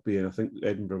free-flowing rugby, and I think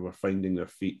Edinburgh were finding their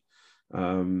feet.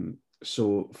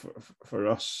 So for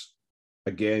us,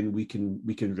 again, we can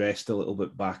rest a little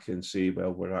bit back and say,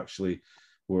 well, we're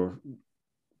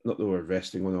not that we're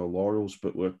resting on our laurels,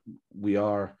 but we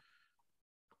are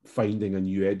finding a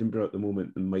new Edinburgh at the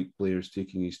moment, and Mike Blair is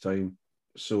taking his time.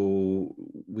 So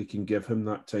we can give him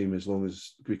that time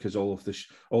because all of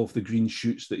the green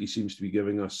shoots that he seems to be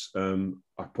giving us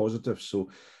are positive. So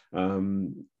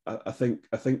I think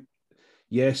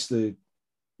yes,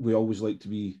 we always like to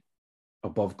be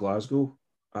above Glasgow,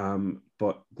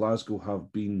 but Glasgow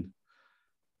have been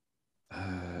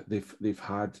they've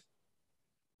had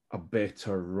a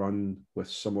better run with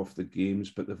some of the games,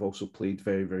 but they've also played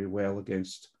very, very well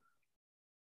against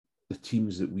the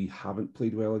teams that we haven't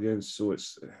played well against. So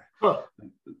it's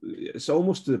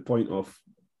almost to the point of,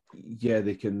 yeah,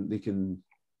 we can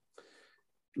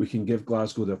give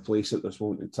Glasgow their place at this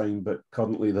moment in time, but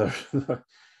currently they're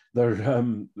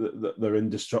in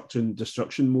destruction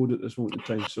mode at this moment in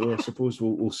time. So I suppose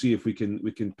we'll see if we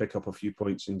can pick up a few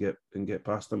points and get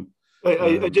past them.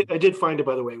 I did find it,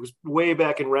 by the way. It was way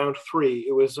back in round 3.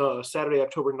 It was Saturday,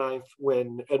 October 9th,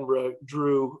 when Edinburgh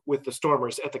drew with the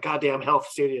Stormers at the goddamn Health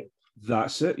Stadium.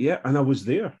 That's it, yeah. And I was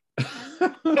there.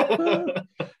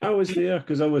 I was there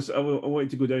because I wanted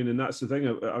to go down, and that's the thing.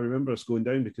 I remember us going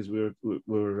down because we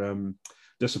were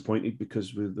disappointed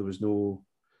because there was no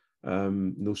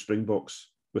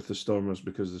Springboks with the Stormers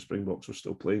because the Springboks were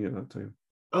still playing at that time.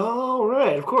 Oh,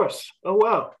 right, of course.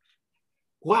 Oh,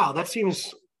 wow, that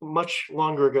seems much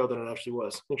longer ago than it actually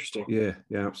was. Interesting. Yeah,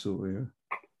 absolutely. Yeah.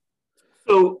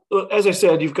 So, as I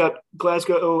said, you've got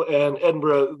Glasgow and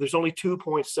Edinburgh. There's only 2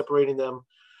 points separating them.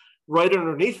 Right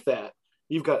underneath that,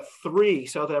 you've got 3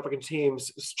 South African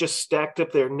teams just stacked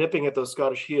up there, nipping at those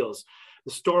Scottish heels.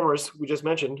 The Stormers, we just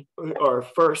mentioned, are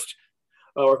first,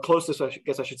 or closest, I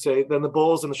guess I should say. Then the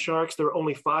Bulls and the Sharks, they're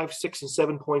only 5, 6, and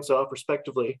 7 points off,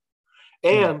 respectively.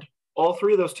 And all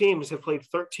 3 of those teams have played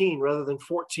 13 rather than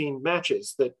 14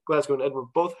 matches that Glasgow and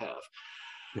Edinburgh both have.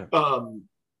 Yeah.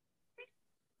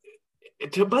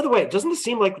 By the way, doesn't it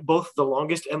seem like both the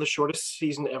longest and the shortest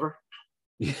season ever?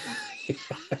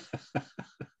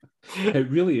 It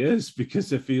really is,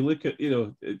 because if you look at,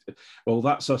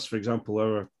 that's us, for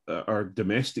example, our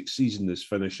domestic season is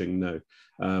finishing now.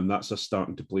 That's us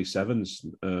starting to play sevens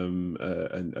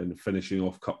and finishing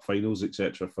off cup finals,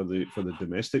 etc. for the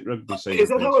domestic rugby side. Is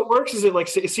that how it works? Is it like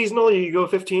seasonal? You go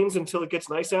 15s until it gets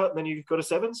nice out, and then you go to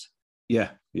sevens?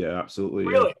 Yeah, absolutely.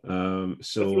 Really? Yeah.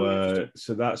 So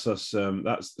that's us.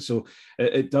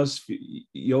 It does.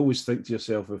 You always think to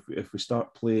yourself, if we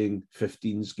start playing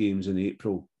 15s games in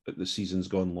April, the season's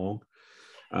gone long.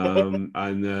 And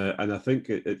I think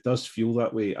it does feel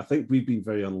that way. I think we've been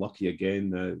very unlucky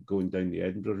again going down the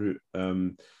Edinburgh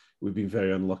route. We've been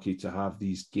very unlucky to have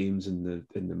these games in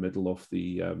the middle of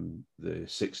the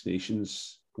Six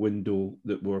Nations window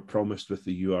that were promised with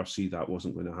the URC. That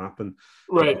wasn't going to happen,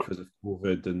 right? Because of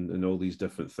COVID and all these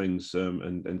different things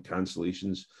and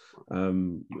cancellations.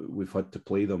 We've had to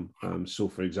play them. So,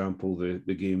 for example, the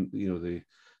game,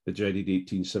 the dreaded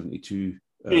 1872.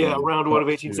 Round 1 of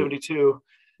 1872.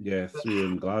 Through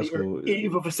in Glasgow. The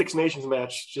eve of a Six Nations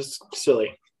match, just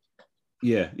silly.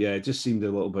 Yeah, it just seemed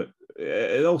a little bit.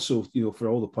 It also, for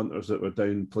all the punters that were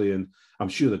down playing, I'm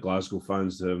sure the Glasgow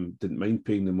fans didn't mind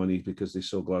paying the money because they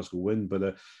saw Glasgow win.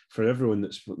 But for everyone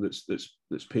that's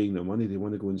paying their money, they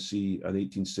want to go and see an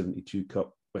 1872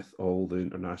 Cup with all the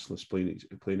internationalists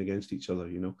playing against each other.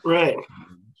 Right.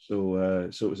 So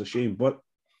it was a shame, but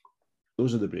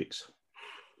those are the breaks.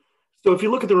 So if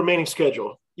you look at the remaining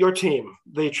schedule, your team,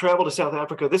 they travel to South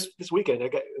Africa this weekend.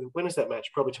 When is that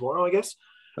match? Probably tomorrow, I guess.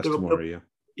 That's tomorrow, yeah.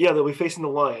 Yeah, they'll be facing the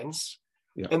Lions.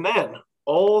 Yeah. And then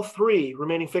all 3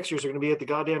 remaining fixtures are going to be at the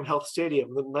goddamn Health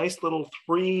Stadium, the nice little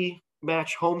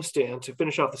 3-match homestand to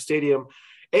finish off the stadium.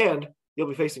 And you'll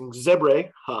be facing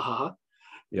Zebre,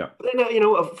 Yeah. But then,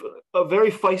 a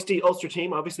very feisty Ulster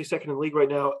team, obviously second in the league right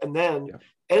now, and then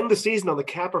end the season on the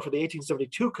capper for the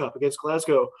 1872 Cup against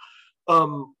Glasgow.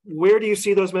 Where do you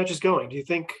see those matches going? Do you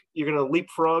think you're going to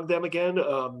leapfrog them again?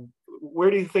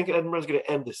 Where do you think Edinburgh's going to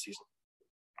end this season?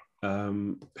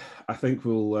 I think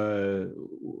we'll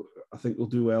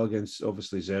do well against,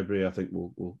 obviously, Zebre. I think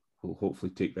we'll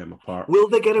hopefully take them apart. Will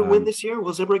they get a win this year?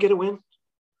 Will Zebre get a win?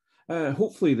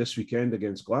 Hopefully this weekend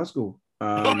against Glasgow.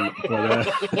 I'm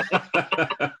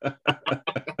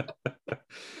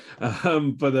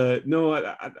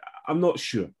not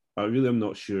sure. I really am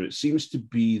not sure. It seems to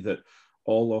be that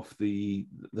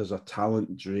there's a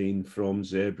talent drain from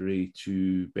Zebre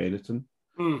to Benetton.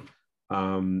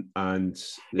 And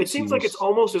it seems like it's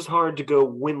almost as hard to go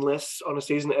winless on a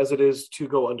season as it is to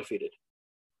go undefeated.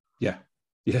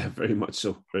 Yeah, very much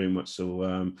so.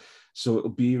 So it'll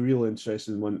be a real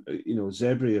interesting one.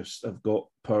 Zebre have got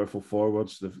powerful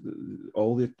forwards.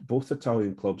 Both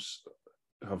Italian clubs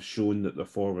have shown that their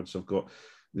forwards have got.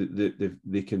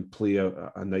 They can play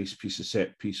a nice piece of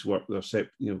set piece work. Their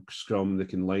scrum. They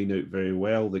can line out very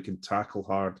well. They can tackle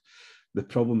hard. The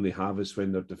problem they have is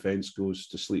when their defence goes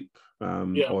to sleep,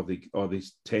 or they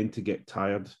tend to get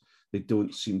tired. They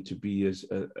don't seem to be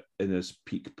in as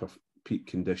peak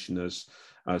condition as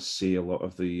say a lot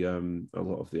of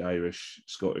the Irish,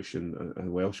 Scottish,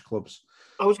 and Welsh clubs.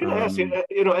 I was going to ask you,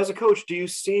 as a coach, do you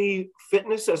see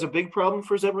fitness as a big problem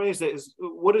for Zebre?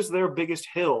 What is their biggest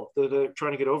hill that they're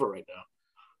trying to get over right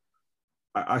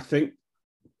now? I think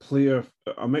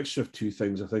a mixture of 2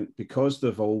 things. I think because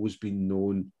they've always been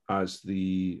known as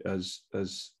Zebre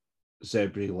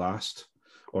last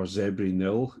or Zebre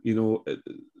nil,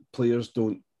 players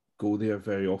don't go there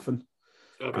very often.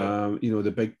 Okay.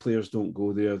 The big players don't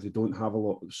go there. They don't have a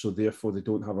lot, so therefore they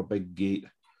don't have a big gate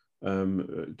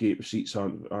Gate receipts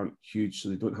aren't huge, so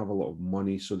they don't have a lot of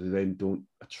money, so they then don't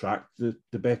attract the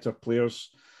better players.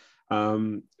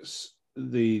 They've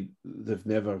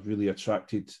never really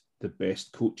attracted the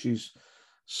best coaches,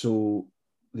 so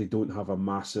they don't have a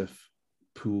massive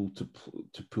pool to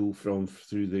pull from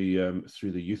through the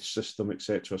youth system,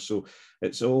 etc. So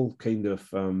it's all kind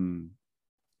of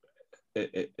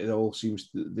it all seems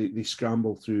they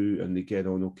scramble through and they get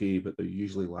on okay, but they're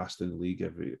usually last in the league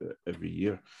every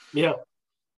year. Yeah.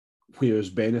 Whereas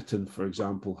Benetton, for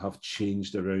example, have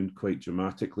changed around quite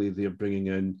dramatically. They're bringing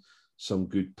in some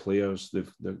good players.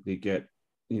 They get,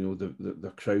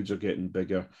 the crowds are getting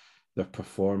bigger. They're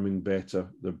performing better.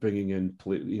 They're bringing in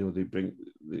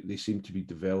they seem to be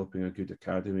developing a good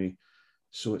academy.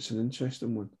 So it's an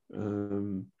interesting one.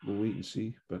 We'll wait and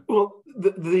see. But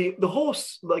the whole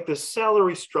the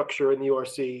salary structure in the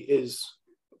URC is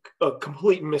a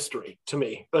complete mystery to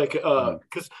me.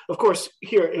 Because of course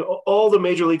here in all the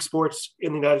major league sports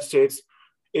in the United States,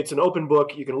 it's an open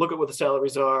book. You can look at what the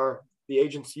salaries are. The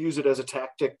agents use it as a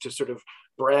tactic to sort of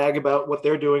brag about what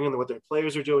they're doing and what their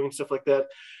players are doing and stuff like that.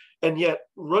 And yet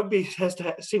rugby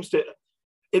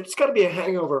it's got to be a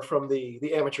hangover from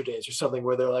the amateur days or something,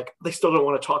 where they're like, they still don't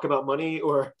want to talk about money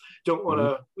or don't want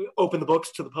to open the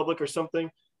books to the public or something.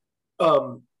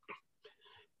 And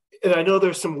I know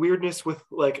there's some weirdness with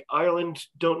Ireland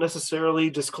don't necessarily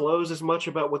disclose as much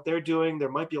about what they're doing. There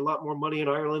might be a lot more money in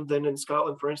Ireland than in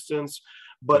Scotland, for instance,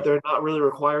 but they're not really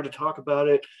required to talk about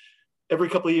it. Every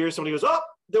couple of years, somebody goes, "Oh,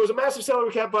 there was a massive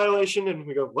salary cap violation," and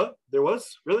we go, "What? There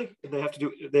was? Really?" And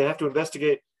they have to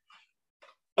investigate.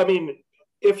 I mean,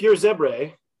 if you're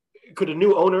Zebre, could a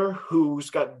new owner who's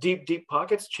got deep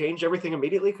pockets change everything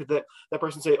immediately? Could that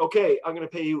person say, "Okay, I'm going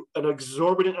to pay you an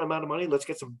exorbitant amount of money. Let's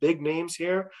get some big names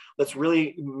here. Let's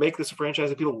really make this a franchise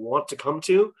that people want to come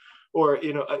to"? Or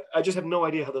I just have no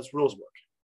idea how those rules work.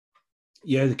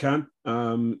 Yeah, they can.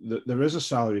 There is a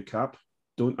salary cap.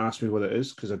 Don't ask me what it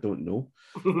is because I don't know.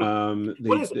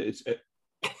 What is it?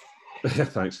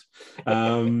 Thanks.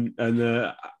 I'm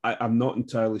not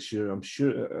entirely sure. I'm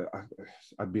sure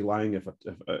I'd be lying if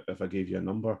I gave you a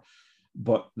number.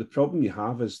 But the problem you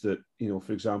have is that,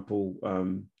 for example,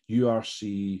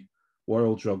 URC,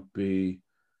 World Rugby,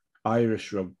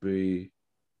 Irish Rugby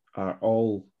are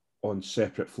all on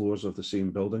separate floors of the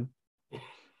same building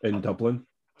in Dublin.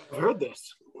 I've heard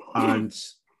this. And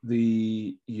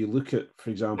you look at, for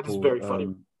example, it's very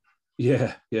funny.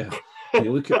 Yeah. You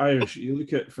look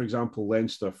at, for example,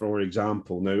 Leinster, for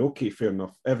example. Now, okay, fair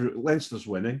enough. Leinster's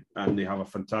winning, and they have a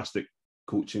fantastic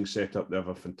coaching setup. They have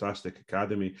a fantastic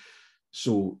academy.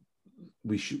 So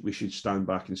we should stand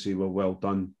back and say, well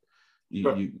done.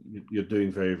 You're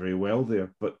doing very, very well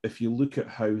there. But if you look at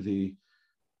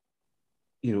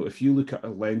if you look at a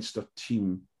Leinster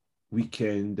team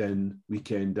weekend in,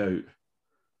 weekend out,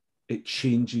 it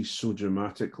changes so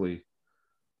dramatically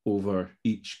over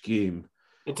each game.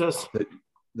 It does.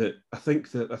 That I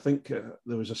think there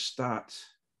was a stat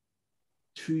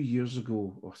 2 years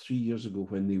ago or 3 years ago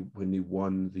when they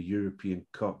won the European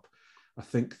Cup. I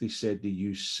think they said they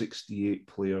used 68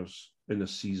 players in a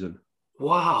season.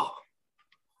 Wow!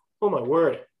 Oh my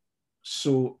word!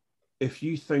 So if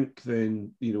you think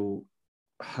then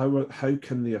how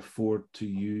can they afford to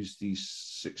use these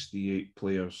 68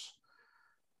 players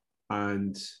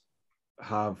and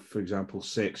have, for example,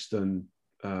 Sexton,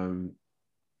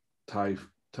 Ty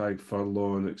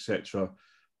Furlong, etc.,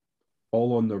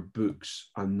 all on their books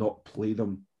and not play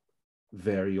them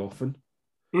very often?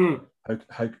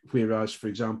 Whereas, for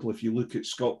example, if you look at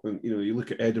Scotland, you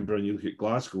look at Edinburgh and you look at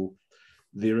Glasgow,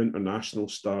 their international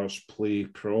stars play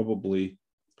probably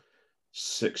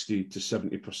 60 to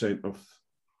 70% of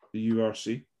the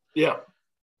URC. Yeah.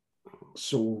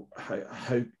 So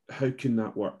how can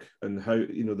that work? And how,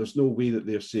 there's no way that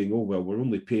they're saying, oh well, we're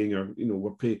only paying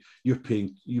Edinburgh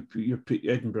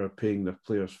are paying their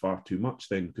players far too much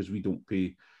then because we don't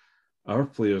pay our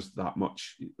players that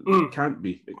much. It can't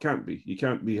be. You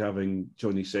can't be having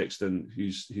Johnny Sexton,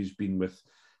 who's been with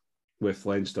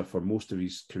Leinster for most of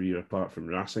his career, apart from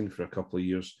Racing for a couple of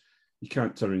years. You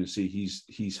can't turn around and say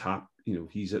he's happy.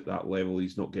 He's at that level.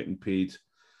 He's not getting paid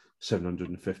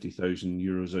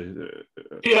 €750,000 a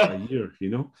year.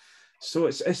 So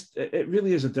it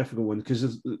really is a difficult one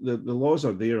because the laws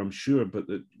are there, I'm sure, but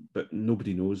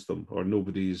nobody knows them, or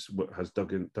nobody has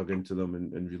dug into them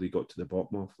and really got to the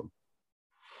bottom of them.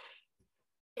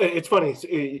 It's funny.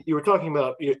 You were talking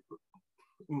about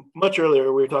much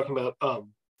earlier. We were talking about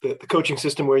the coaching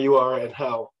system where you are and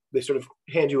how they sort of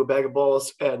hand you a bag of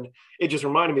balls, and it just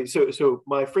reminded me. So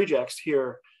my Free Jacks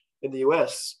here in the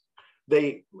U.S.,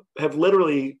 they have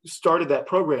literally started that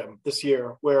program this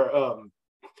year where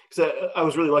because I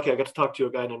was really lucky. I got to talk to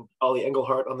a guy named Ollie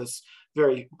Engelhart on this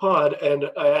very pod, and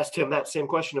I asked him that same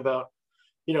question about,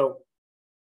 you know,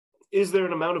 is there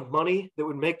an amount of money that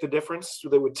would make the difference,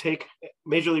 that would take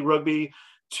Major League Rugby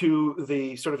to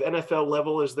the sort of NFL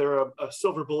level? Is there a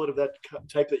silver bullet of that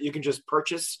type that you can just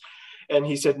purchase? And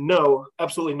he said, no,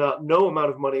 absolutely not. No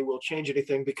amount of money will change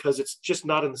anything because it's just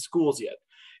not in the schools yet.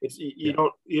 It's you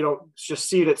don't just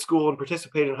see it at school and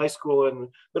participate in high school and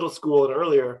middle school and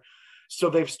earlier. So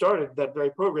they've started that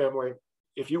very program where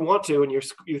if you want to and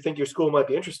you think your school might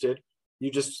be interested,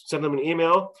 you just send them an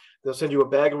email. They'll send you a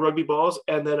bag of rugby balls,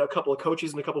 and then a couple of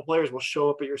coaches and a couple of players will show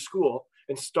up at your school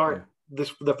and start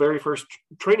the very first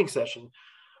training session.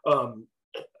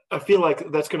 I feel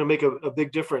like that's going to make a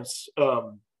big difference.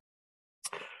 I'm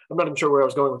not even sure where I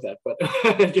was going with that, but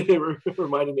it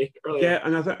reminded me earlier. Yeah,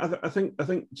 and I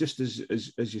think just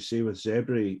as you say with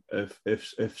Zebri,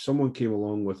 if someone came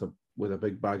along with a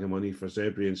big bag of money for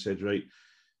Zebri and said, right,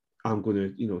 I'm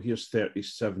going to, here's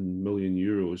 37 million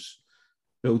euros,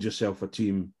 build yourself a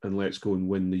team and let's go and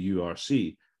win the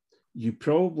URC, you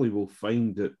probably will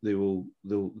find that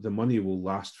the money will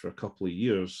last for a couple of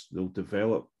years. They'll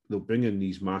bring in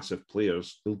these massive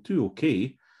players. They'll do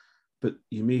okay, but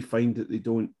you may find that they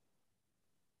don't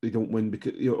win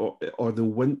because or they'll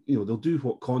win. They'll do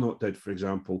what Connacht did, for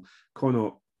example.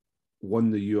 Connacht won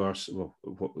the URC,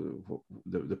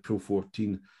 the Pro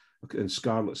 14, and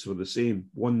Scarlets were the same.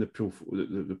 Won the Pro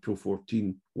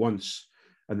 14 once,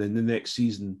 and then the next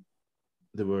season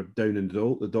they were down in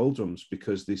the doldrums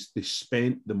because they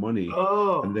spent the money,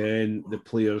 and then the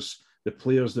players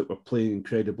that were playing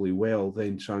incredibly well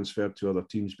then transferred to other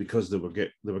teams because they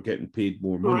were getting paid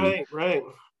more money. Right.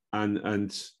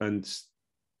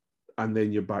 And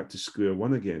then you're back to square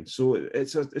one again. So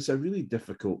it's a really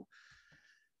difficult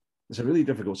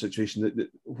situation. That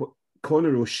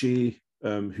Conor O'Shea,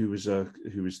 who was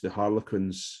the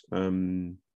Harlequins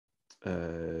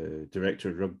director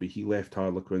of rugby, he left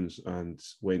Harlequins and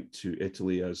went to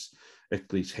Italy as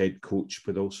Italy's head coach,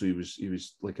 but also he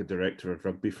was like a director of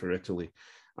rugby for Italy,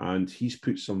 and he's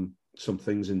put some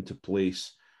things into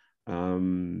place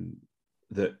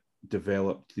that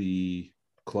developed the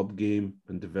club game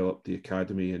and developed the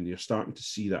academy, and you're starting to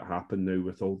see that happen now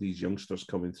with all these youngsters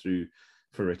coming through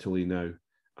for Italy now,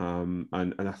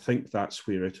 and I think that's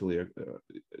where Italy,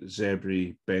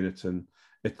 Zebri, Benetton,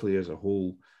 Italy as a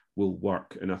whole will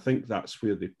work. And I think that's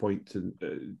where they point to,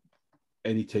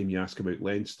 anytime you ask about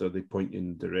Leinster, they point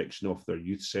in the direction of their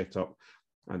youth setup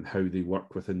and how they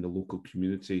work within the local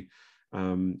community.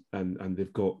 And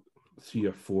they've got 3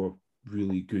 or 4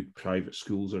 really good private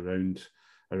schools around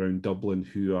Dublin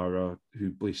who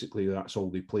basically that's all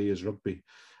they play is rugby.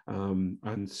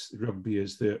 And rugby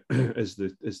is the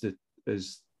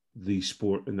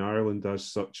sport in Ireland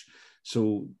as such.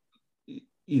 So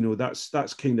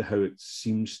that's kind of how it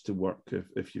seems to work.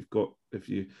 If you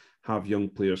have young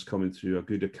players coming through a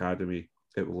good academy,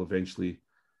 it will eventually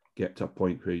get to a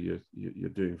point where you're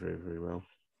doing very, very well.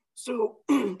 So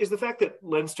is the fact that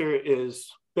Leinster is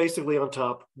basically on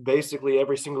top basically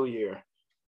every single year,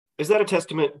 is that a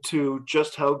testament to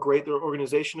just how great their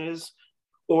organization is?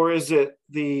 Or is it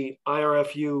the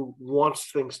IRFU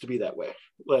wants things to be that way?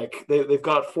 Like they've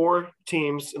got 4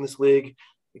 teams in this league.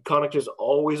 Connacht is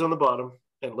always on the bottom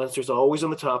and Leinster's always on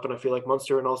the top. And I feel like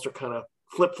Munster and Ulster kind of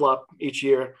flip-flop each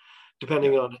year,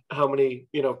 depending on how many,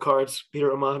 cards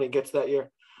Peter O'Mahony gets that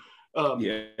year.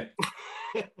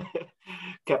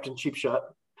 Captain Cheap Shot.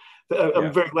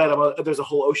 I'm very glad there's a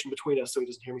whole ocean between us, so he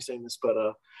doesn't hear me saying this. But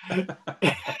I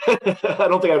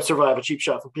don't think I would survive a cheap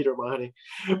shot from Peter O'Mahony.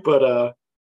 But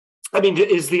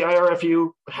is the IRFU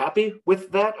happy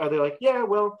with that? Are they like, yeah,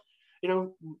 well,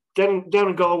 down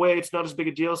in Galway, it's not as big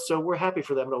a deal, so we're happy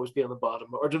for them to always be on the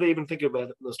bottom? Or do they even think about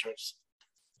it in those terms?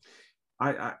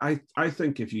 I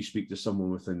think if you speak to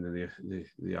someone within the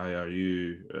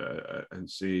IRU and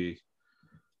say,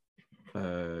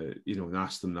 and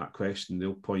ask them that question,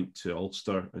 they'll point to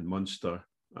Ulster and Munster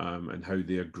and how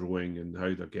they're growing and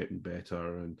how they're getting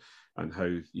better and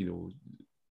how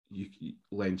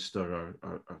Leinster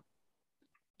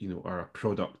are a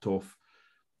product of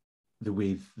the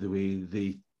way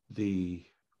they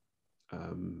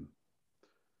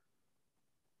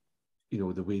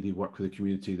the way they work with the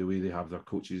community, the way they have their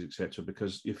coaches, etc.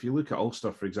 Because if you look at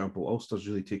Ulster, for example, Ulster's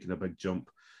really taken a big jump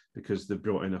because they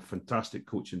brought in a fantastic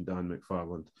coach in Dan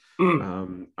McFarland,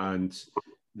 and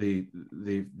they've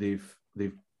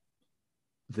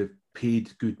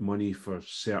paid good money for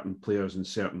certain players in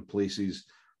certain places,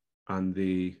 and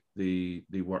they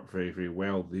work very, very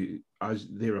well.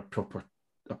 They're a proper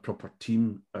a proper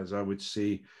team, as I would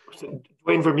say.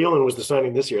 Dwayne Vermeulen was the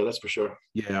signing this year, that's for sure.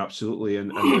 Yeah, absolutely,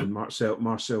 and Marcel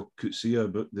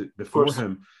Coetzee, but before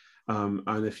him,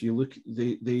 and if you look,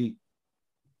 they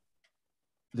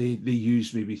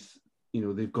use maybe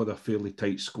they've got a fairly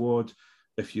tight squad.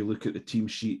 If you look at the team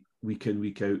sheet week in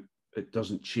week out, it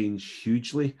doesn't change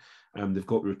hugely. They've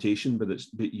got rotation, but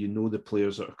you know the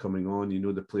players that are coming on, you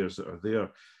know the players that are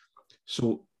there.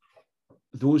 So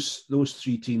those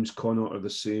three teams, Connacht are the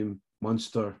same,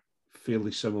 Munster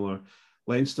fairly similar.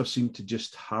 Leinster seem to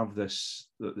just have this,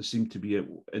 that they seem to be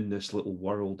in this little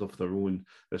world of their own,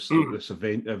 this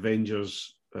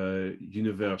Avengers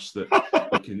universe that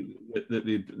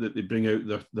they bring out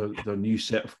their new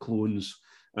set of clones,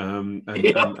 and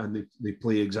they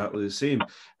play exactly the same.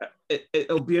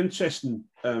 It'll be interesting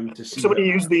to see. Somebody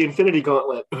use the Infinity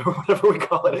Gauntlet or whatever we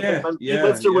call it.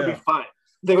 Leinster would be fine.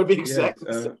 They would be exactly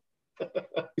the same.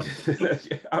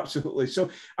 Absolutely. So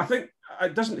I think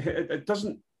it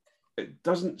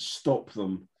doesn't stop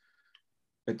them.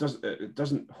 It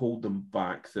doesn't hold them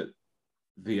back that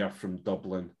they are from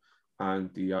Dublin,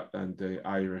 and the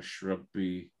Irish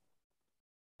rugby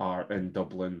are in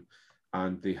Dublin,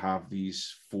 and they have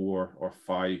these 4 or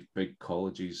 5 big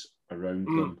colleges around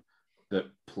them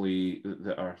that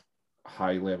are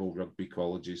high level rugby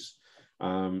colleges.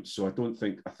 So I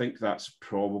think that's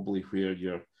probably where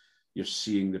you're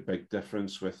seeing the big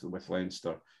difference with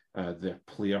Leinster. Their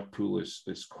player pool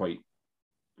is quite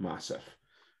massive.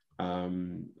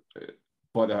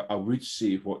 But I would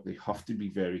say what they have to be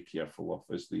very careful of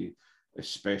is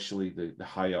especially the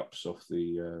high ups of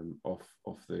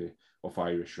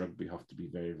Irish rugby have to be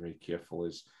very, very careful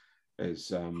is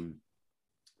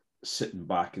sitting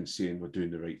back and saying we're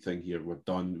doing the right thing here, we're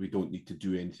done, we don't need to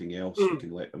do anything else, we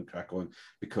can let them crack on,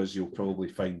 because you'll probably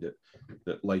find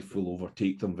that life will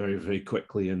overtake them very, very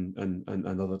quickly, and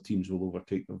other teams will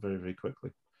overtake them very, very quickly.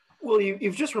 Well,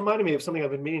 you've just reminded me of something I've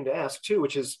been meaning to ask too,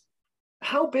 which is,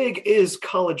 how big is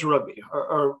college rugby?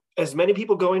 Are as many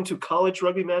people going to college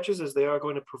rugby matches as they are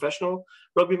going to professional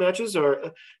rugby matches?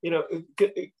 Or,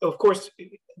 of course,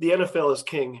 the NFL is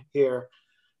king here.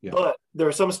 Yeah. But there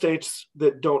are some states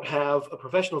that don't have a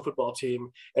professional football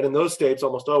team, and in those states,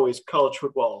 almost always college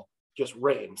football just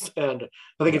reigns. And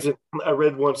I think I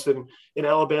read once in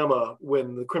Alabama,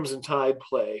 when the Crimson Tide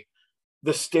play,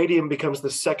 the stadium becomes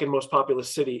the second most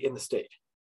populous city in the state.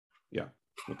 Yeah.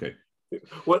 Okay.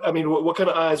 What kind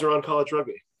of eyes are on college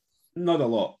rugby? Not a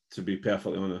lot, to be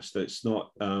perfectly honest. It's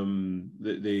not.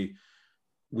 We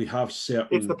have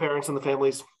certain. It's the parents and the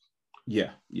families.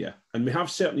 Yeah, and we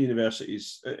have certain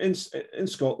universities in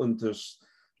Scotland. There's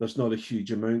not a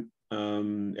huge amount.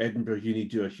 Edinburgh Uni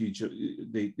do a huge.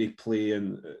 They play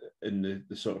in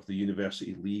the sort of the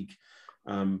university league,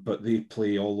 but they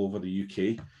play all over the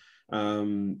UK.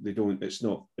 They don't. It's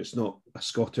not a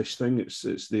Scottish thing.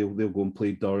 It's they'll go and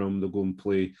play Durham. They'll go and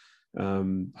play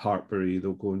Hartbury.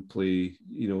 They'll go and play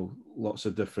lots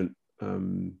of different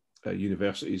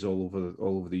universities all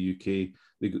over the UK.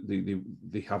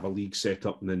 They have a league set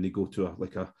up, and then they go to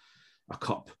a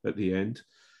cup at the end.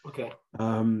 Okay.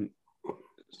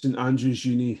 St Andrews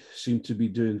Uni seem to be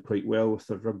doing quite well with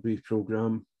their rugby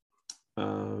program.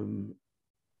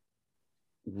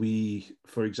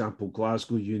 For example,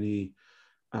 Glasgow Uni,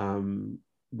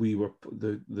 we were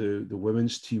the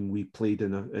women's team. We played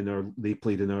they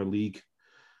played in our league,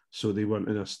 so they weren't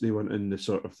in the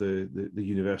sort of the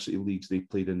university leagues. They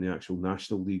played in the actual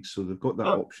national leagues, so they've got that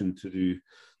option to do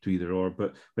either or.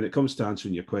 But when it comes to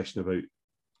answering your question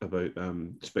about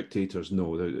spectators,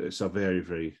 no, it's a very,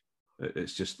 very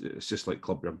it's just like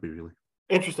club rugby, really.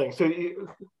 Interesting. So,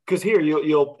 because here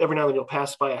you'll every now and then you'll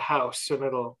pass by a house and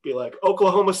it'll be like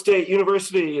Oklahoma State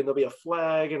University, and there'll be a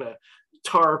flag and a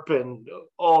tarp and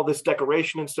all this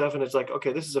decoration and stuff, and it's like,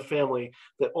 okay, this is a family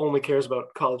that only cares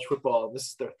about college football, and this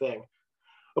is their thing.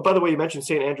 Oh, by the way, you mentioned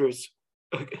St Andrews.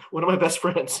 One of my best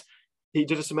friends, he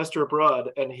did a semester abroad,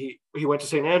 and he went to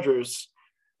St Andrews,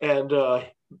 and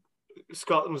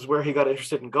Scotland was where he got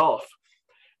interested in golf,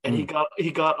 and he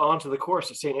got onto the course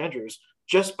at St Andrews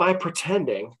just by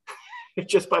pretending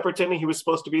he was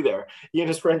supposed to be there. He and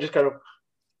his friend just kind of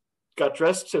got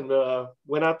dressed and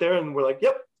went out there, and were like,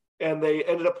 yep. And they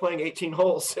ended up playing 18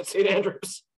 holes at St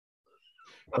Andrews.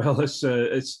 Well, it's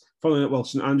funny. Well,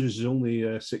 St Andrews is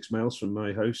only 6 miles from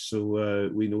my house, so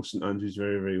we know St Andrews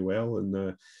very, very well.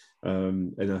 And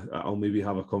I'll maybe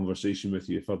have a conversation with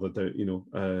you further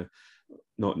down,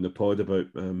 not in the pod,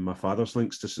 about my father's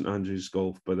links to St Andrews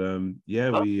golf. But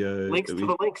links to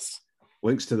the links.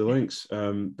 Links to the links.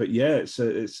 But yeah, it's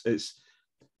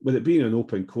with it being an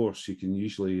open course, you can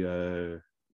usually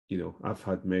I've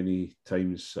had many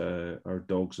times our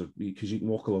dogs have, because you can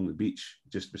walk along the beach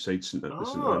just beside the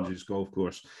St Andrews golf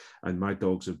course, and my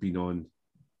dogs have been on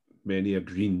many a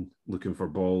green looking for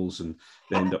balls, and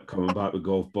they end up coming back with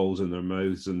golf balls in their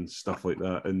mouths and stuff like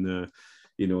that. And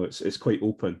it's quite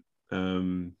open.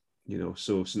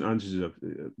 So St Andrews is a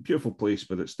beautiful place,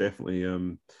 but it's definitely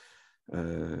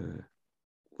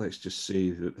let's just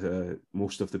say that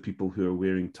most of the people who are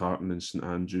wearing tartan in St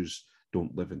Andrews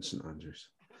don't live in St Andrews.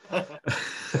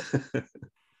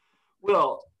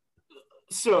 Well,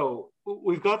 so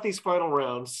we've got these final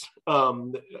rounds.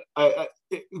 The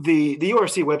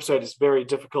URC website is very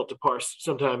difficult to parse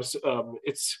sometimes.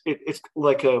 It's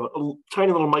like a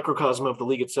tiny little microcosm of the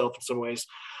league itself in some ways.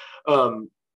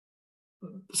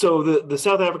 So the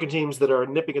South African teams that are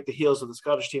nipping at the heels of the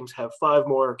Scottish teams have 5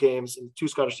 more games, and the 2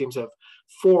 Scottish teams have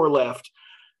 4 left.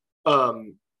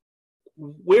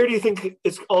 Where do you think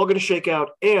it's all going to shake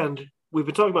out? And we've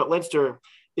been talking about Leinster.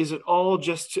 Is it all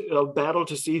just a battle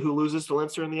to see who loses to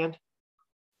Leinster in the end?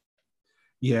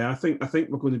 Yeah, I think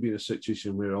we're going to be in a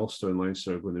situation where Ulster and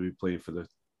Leinster are going to be playing for the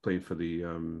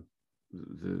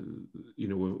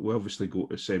we obviously go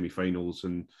to semi-finals,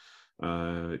 and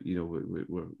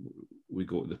we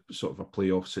go to the sort of a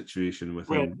playoff situation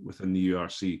within the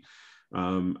URC,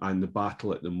 and the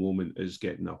battle at the moment is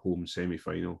getting a home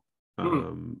semi-final.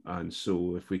 And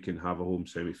so if we can have a home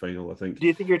semi-final, I think. Do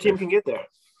you think your team can get there?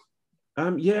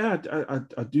 Yeah,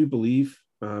 I do believe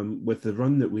with the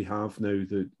run that we have now,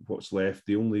 what's left,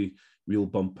 the only real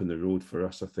bump in the road for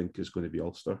us, I think, is going to be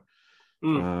Ulster.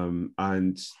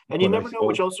 And you never know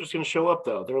which Ulster's going to show up,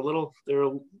 though. They're a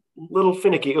little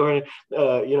finicky or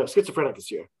schizophrenic this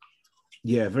year.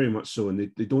 Yeah, very much so, and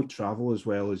they don't travel as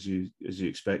well as you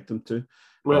expect them to.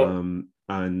 Right.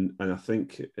 And I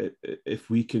think if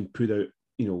we can put out,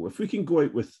 if we can go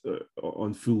out with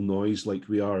on full noise like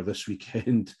we are this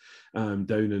weekend down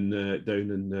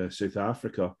in South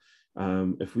Africa,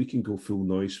 if we can go full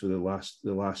noise for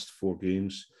the last 4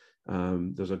 games,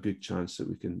 there's a good chance that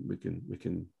we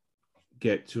can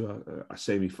get to a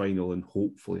semi-final and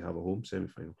hopefully have a home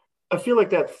semi-final. I feel like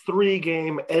that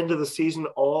 3-game end of the season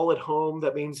all at home,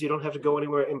 that means you don't have to go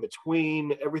anywhere in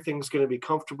between. Everything's going to be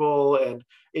comfortable and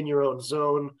in your own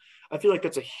zone. I feel like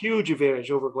that's a huge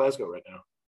advantage over Glasgow right now.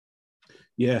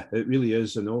 Yeah, it really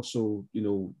is. And also,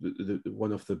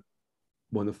 one of the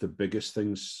biggest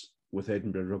things with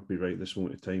Edinburgh Rugby right this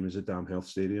moment of time is the Dam Health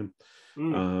Stadium.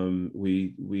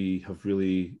 We have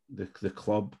really, the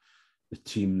club, the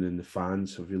team and the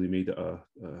fans have really made it a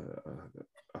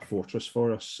fortress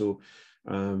for us. So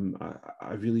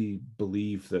I really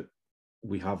believe that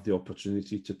we have the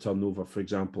opportunity to turn over, for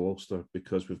example, Ulster,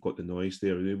 because we've got the noise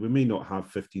there. We may not have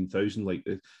 15,000 like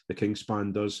the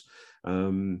Kingspan does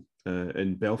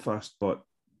in Belfast, but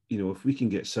if we can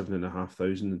get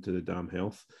 7,500 into the Dam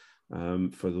Health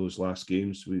for those last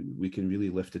games, we can really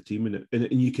lift a team in it,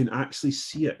 and you can actually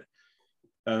see it.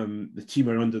 The team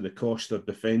are under the cosh, they're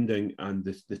defending, and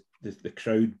the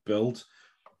crowd build,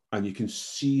 and you can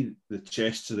see the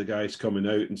chests of the guys coming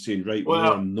out and saying, right, we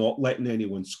are not letting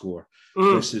anyone score.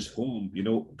 This is home,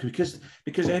 because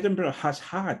Edinburgh has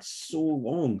had so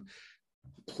long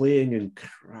playing in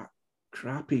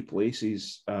crappy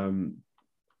places,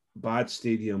 bad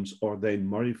stadiums, or then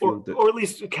Murrayfield. Or at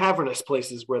least cavernous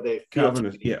places where they feel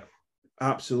cavernous, yeah,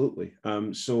 absolutely.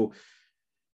 So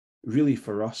really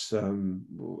for us,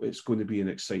 it's going to be an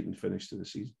exciting finish to the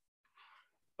season.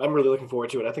 I'm really looking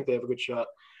forward to it. I think they have a good shot.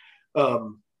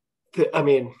 Those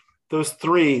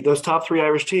top 3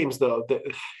 Irish teams, though,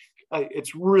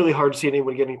 it's really hard to see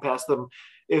anyone getting past them,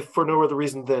 if for no other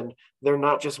reason than they're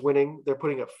not just winning, they're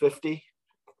putting up 50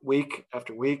 week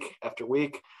after week after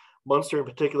week. Munster in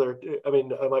particular, I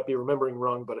might be remembering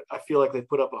wrong, but I feel like they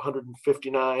put up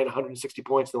 159, 160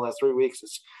 points in the last 3 weeks.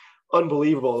 It's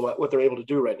unbelievable what they're able to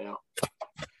do right now.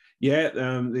 Yeah,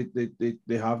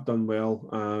 they have done well.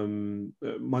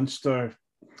 Munster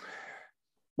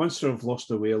have lost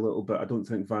their way a little bit. I don't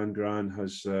think Van Gran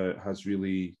has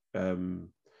really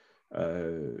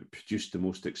produced the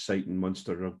most exciting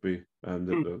Munster rugby,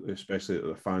 especially that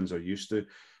the fans are used to.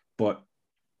 But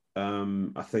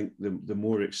I think the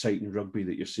more exciting rugby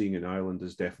that you're seeing in Ireland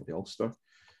is definitely Ulster,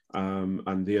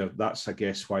 and that's I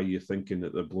guess why you're thinking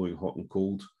that they're blowing hot and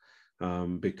cold,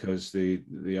 because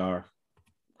they are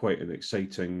quite an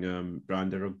exciting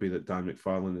brand of rugby that Dan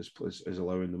McFarlane is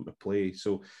allowing them to play.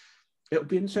 So it'll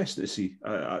be interesting to see.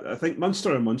 I think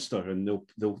Munster are Munster, and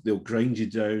they'll grind you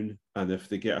down, and if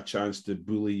they get a chance to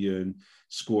bully you and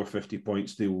score 50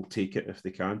 points, they will take it if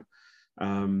they can.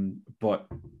 But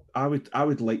I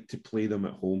would like to play them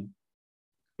at home,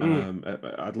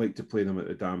 I'd like to play them at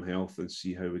the Dam Health and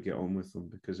see how we get on with them,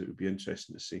 because it would be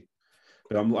interesting to see.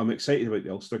 But I'm excited about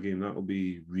the Ulster game. That will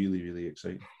be really, really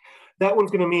exciting. That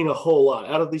one's going to mean a whole lot.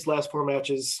 Out of these last 4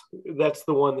 matches, that's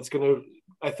the one that's going to,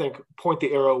 I think, point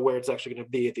the arrow where it's actually going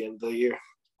to be at the end of the year.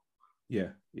 Yeah,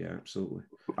 absolutely.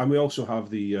 And we also have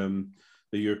the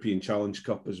European Challenge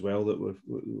Cup as well that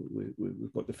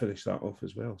we've got to finish that off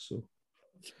as well. So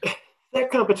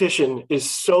that competition is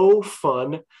so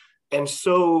fun and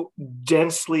so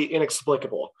densely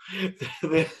inexplicable.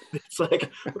 It's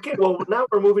like, okay, well, now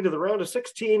we're moving to the round of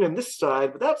 16 and this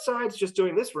side, but that side's just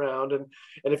doing this round. And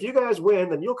if you guys win,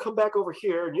 then you'll come back over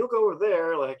here and you'll go over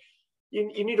there. Like,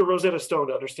 you need a Rosetta Stone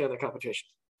to understand that competition.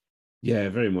 Yeah,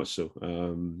 very much so.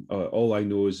 All I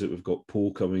know is that we've got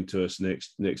Pole coming to us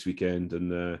next weekend,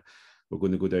 and we're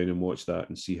going to go down and watch that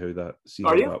and see how that works.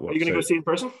 Are you going to go see it in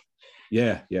person?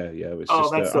 Yeah. It's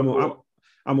that's so cool.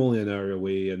 I'm only an hour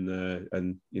away, and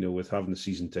with having the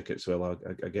season tickets, well,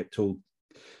 I get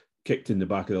kicked in the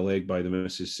back of the leg by the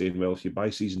missus saying, well, if you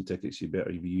buy season tickets, you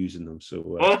better be using them.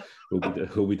 So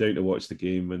we'll be down to watch the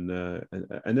game, and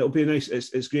it'll be nice.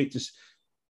 It's great to.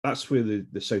 That's where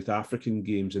the South African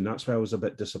games, and that's why I was a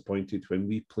bit disappointed when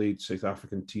we played South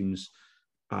African teams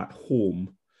at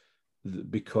home,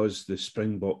 because the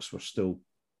Springboks were still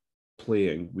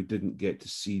playing. We didn't get to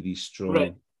see these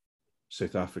strong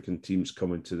South African teams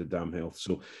coming to the Dam Health.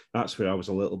 So that's where I was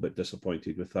a little bit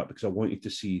disappointed with that, because I wanted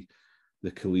to see the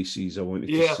Khaleesi's. I wanted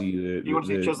to see you want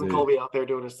to see Cheslin Colby out there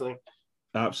doing his thing.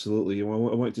 Absolutely. I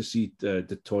wanted to see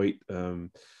Detroit.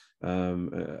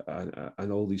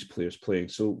 And all these players playing,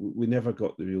 so we never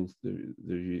got the real.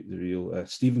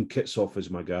 Stephen Kitsoff is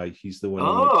my guy. He's the one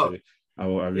I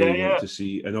really want to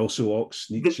see, and also Ox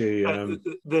Nietzsche,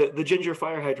 the ginger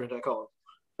fire hydrant, I call him.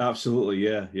 Absolutely,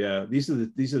 yeah. These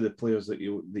are the players that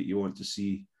you want to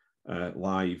see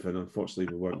live, and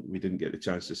unfortunately we didn't get the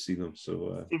chance to see them.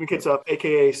 So Stephen Kitsoff,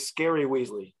 aka Scary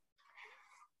Weasley.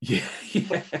 Yeah.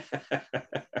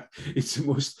 It's the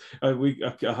most. I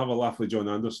have a laugh with John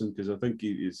Anderson, because I think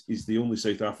he's the only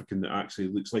South African that actually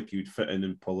looks like he would fit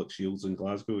in Pollock Shields in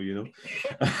Glasgow. He's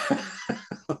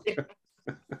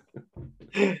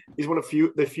one of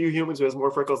the few humans who has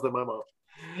more freckles than my mom.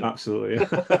 Absolutely.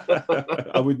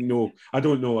 I wouldn't know. I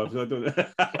don't know.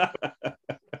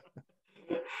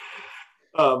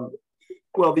 Well,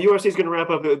 the URC is going to wrap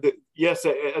up. Yes,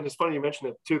 and it's funny you mentioned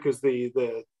it too, because the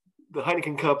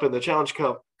Heineken Cup and the Challenge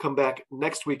Cup come back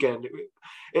next weekend.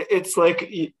 It's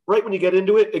like right when you get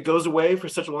into it, it goes away for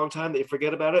such a long time that you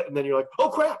forget about it, and then you're like, oh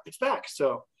crap, it's back.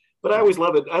 So, but I always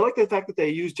love it. I like the fact that they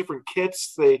use different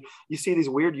kits. You see these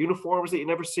weird uniforms that you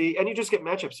never see, and you just get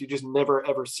matchups you just never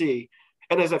ever see.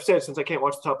 And as I've said, since I can't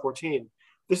watch the top 14,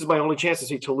 this is my only chance to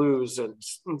see Toulouse and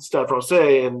Stade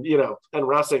Francais and and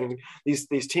Racing and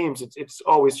these teams. It's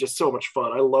always just so much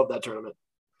fun. I love that tournament.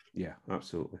 Yeah,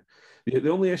 absolutely.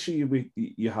 The only issue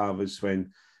you have is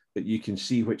when you can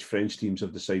see which French teams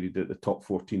have decided that the top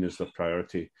 14 is their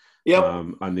priority. Yeah.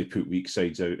 And they put weak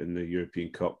sides out in the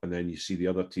European Cup, and then you see the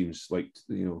other teams like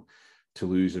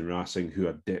Toulouse and Racing, who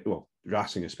are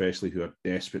Racing especially, who are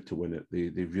desperate to win it.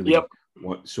 They really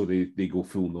want, so they go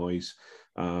full noise.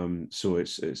 So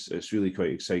it's really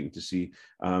quite exciting to see.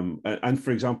 And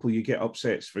for example, you get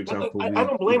upsets. For example, I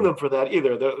don't blame them for that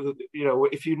either.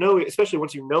 If especially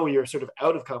once you're sort of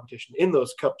out of competition in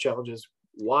those cup challenges,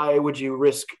 why would you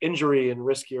risk injury and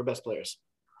risk your best players?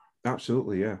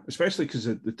 Absolutely, yeah. Especially because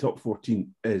the top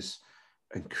 14 is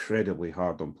incredibly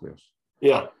hard on players.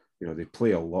 Yeah. They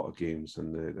play a lot of games,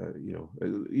 and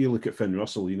you look at Finn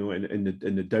Russell. In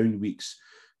the down weeks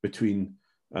between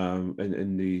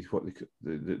in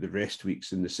the rest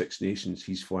weeks in the Six Nations,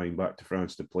 he's flying back to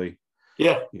France to play.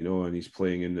 Yeah, and he's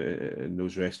playing in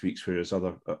those rest weeks, whereas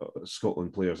other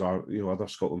Scotland players aren't.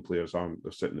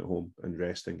 They're sitting at home and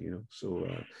resting. So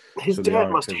his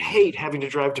dad must hate having to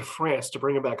drive to France to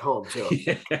bring him back home too.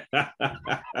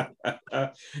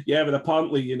 Yeah, but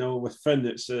apparently, with Finn,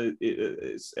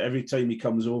 it's every time he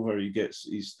comes over, I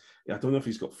don't know if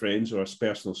he's got friends or a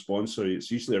personal sponsor. It's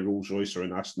usually a Rolls Royce or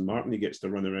an Aston Martin he gets to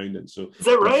run around in. So is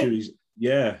that right?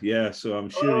 Yeah. So I'm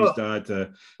sure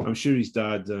his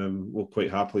dad will quite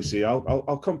happily say,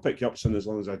 "I'll come pick you up, son, as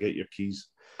long as I get your keys."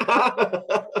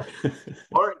 Martin,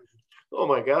 oh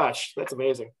my gosh, that's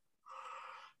amazing.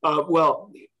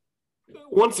 Well,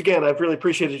 once again, I've really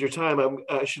appreciated your time.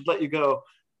 I should let you go.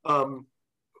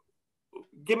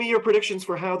 Give me your predictions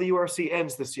for how the URC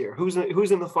ends this year. Who's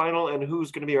in the final and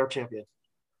who's going to be our champion?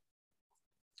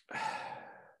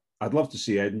 I'd love to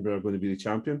see Edinburgh going to be the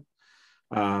champion.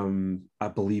 I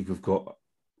believe we've got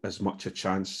as much a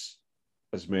chance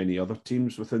as many other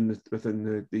teams within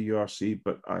the URC,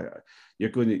 but you're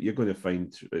going to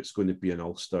find it's going to be an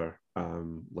Ulster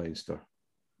Leinster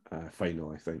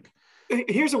final, I think.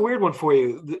 Here's a weird one for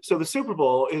you. So the Super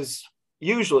Bowl is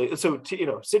usually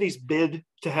cities bid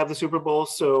to have the Super Bowl,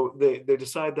 so they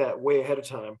decide that way ahead of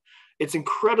time. It's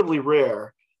incredibly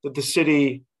rare that the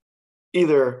city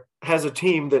either has a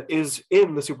team that is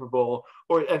in the Super Bowl,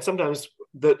 and sometimes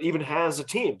that even has a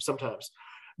team. Sometimes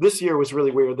this year was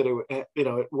really weird that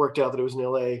it worked out that it was in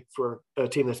LA for a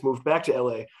team that's moved back to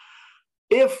LA.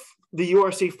 If the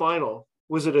URC final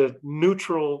was at a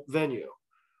neutral venue,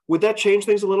 would that change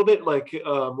things a little bit? Like,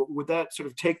 would that sort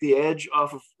of take the edge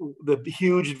off of the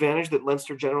huge advantage that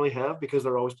Leinster generally have because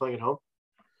they're always playing at home?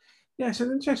 Yeah, it's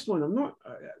an interesting one. I'm not.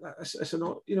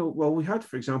 Well, we had,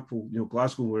 for example,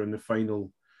 Glasgow were in the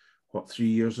final 3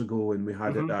 years ago, and we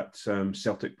had it at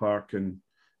Celtic Park in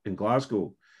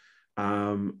Glasgow,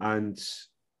 and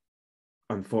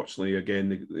unfortunately,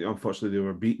 they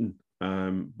were beaten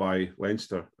by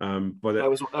Leinster. But I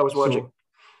was watching.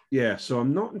 Yeah, so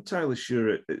I'm not entirely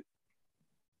sure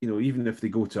even if they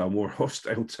go to a more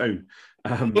hostile town,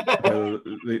 whether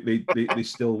they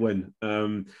still win.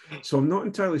 So I'm not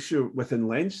entirely sure within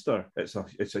Leinster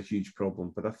it's a huge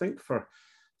problem. But I think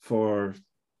for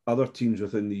other teams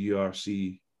within the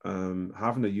URC,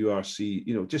 having a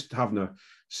URC, just having a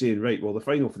saying, right, well, the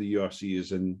final for the URC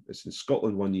it's in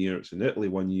Scotland 1 year, it's in Italy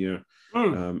 1 year,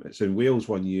 it's in Wales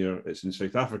 1 year, it's in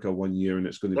South Africa 1 year, and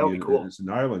it's going to be cool. It's in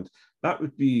Ireland. That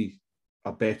would be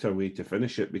a better way to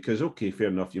finish it, because okay, fair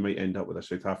enough, you might end up with a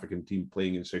South African team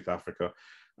playing in South Africa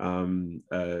in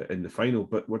the final,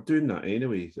 but we're doing that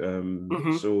anyway.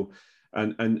 So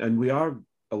and we are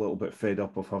a little bit fed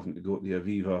up of having to go to the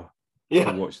Aviva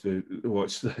to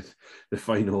watch the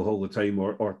final all the time,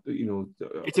 or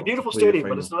it's a beautiful stadium,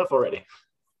 but it's enough already.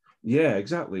 Yeah,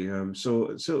 exactly.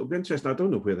 So it'll be interesting. I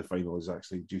don't know where the final is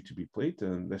actually due to be played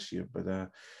this year, but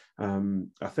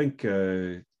I think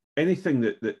anything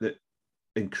that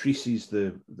increases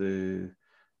the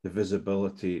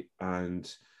visibility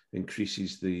and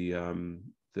increases the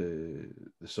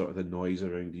sort of the noise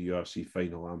around the URC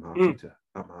final, I'm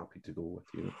happy to go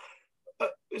with.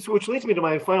 So which leads me to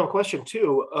my final question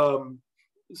too.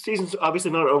 Season's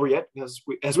obviously not over yet, as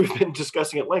we've been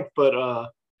discussing at length,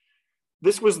 but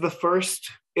this was the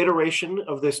first iteration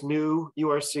of this new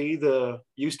URC. The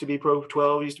used to be Pro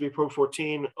 12, used to be Pro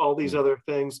 14, all these other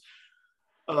things.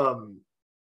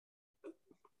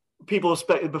 People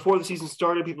before the season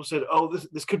started, people said, "Oh,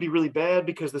 this could be really bad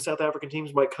because the South African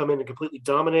teams might come in and completely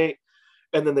dominate."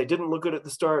 And then they didn't look good at the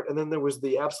start. And then there was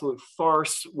the absolute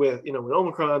farce with, when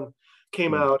Omicron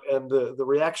came out, and the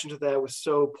reaction to that was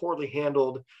so poorly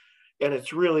handled, and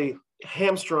it's really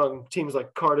hamstrung teams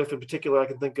like Cardiff in particular, I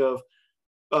can think of.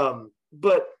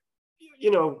 But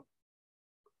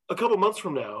a couple months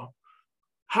from now,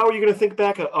 how are you going to think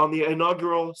back on the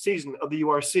inaugural season of the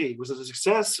URC? Was it a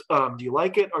success? Do you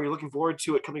like it? Are you looking forward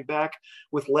to it coming back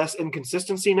with less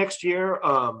inconsistency next year?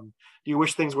 Do you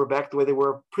wish things were back the way they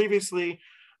were previously?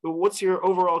 What's your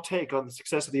overall take on the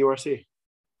success of the URC?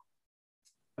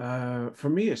 For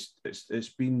me, it's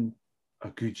been a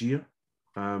good year,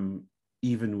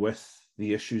 even with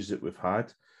the issues that we've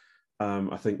had.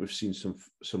 I think we've seen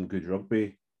some good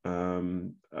rugby.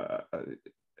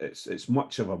 It's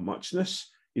much of a muchness.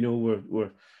 We're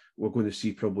going to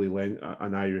see probably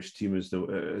an Irish team as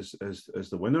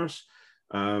the winners,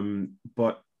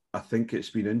 but I think it's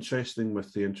been interesting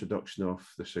with the introduction of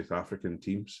the South African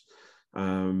teams,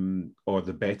 or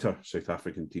the better South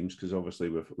African teams, because obviously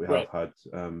we have had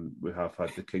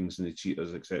the Kings and the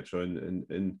Cheetahs, etc.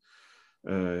 in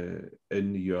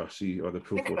the URC or the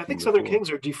Pro 14. I think Southern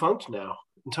Kings are defunct now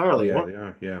entirely. Yeah, they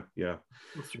are. Yeah.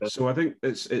 So I think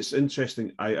it's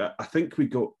interesting.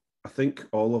 I think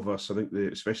all of us,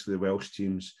 especially the Welsh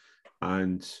teams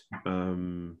and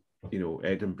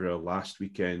Edinburgh last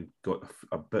weekend got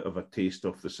a bit of a taste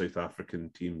of the South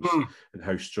African teams and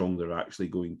how strong they're actually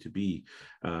going to be.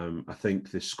 I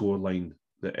think the scoreline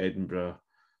that Edinburgh,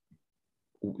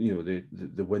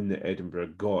 the win that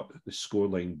Edinburgh got, the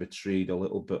scoreline betrayed a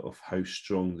little bit of how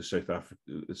strong the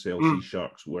CLC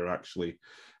Sharks were actually.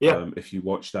 Yeah. If you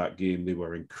watch that game, they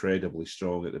were incredibly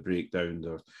strong at the breakdown.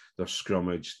 Their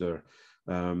scrummage,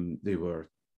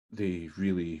 they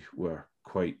really were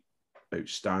quite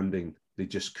outstanding. They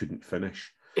just couldn't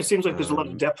finish. It seems like there's a lot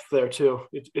of depth there too.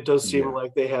 It does seem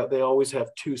like they always have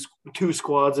two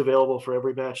squads available for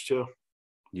every match too.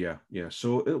 Yeah.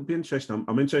 So it'll be interesting.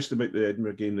 I'm interested about the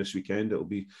Edinburgh game this weekend. It'll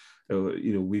be,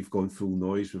 we've gone full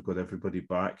noise. We've got everybody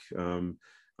back,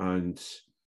 and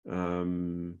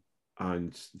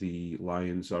and the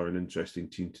Lions are an interesting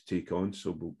team to take on.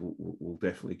 So we'll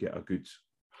definitely get a good.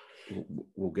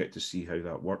 We'll get to see how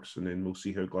that works, and then we'll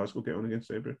see how Glasgow get on against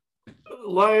Edinburgh.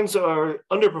 Lions are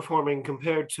underperforming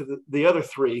compared to the other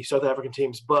three South African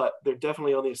teams, but they're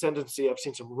definitely on the ascendancy. I've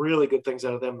seen some really good things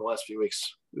out of them in the last few weeks.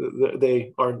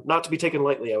 They are not to be taken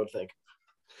lightly, I would think.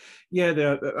 Yeah,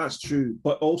 that's true.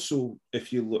 But also,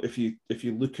 if you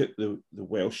look at the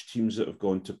Welsh teams that have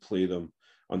gone to play them,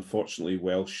 unfortunately,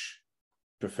 Welsh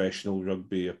professional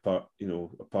rugby, apart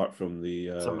from the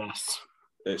It's a mess.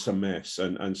 It's a mess,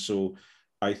 and so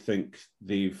I think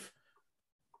they've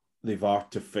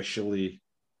artificially,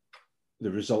 the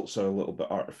results are a little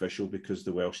bit artificial because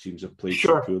the Welsh teams have played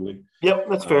so poorly. Yep,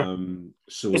 that's fair.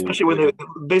 So especially when they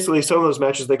basically, some of those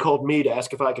matches they called me to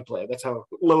ask if I could play. That's how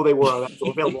low they were on actual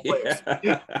available players.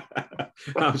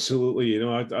 Absolutely.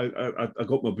 I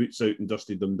got my boots out and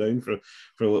dusted them down for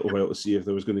a little while to see if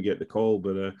there was going to get the call.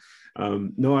 But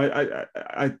no,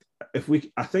 I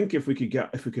think if we could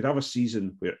have a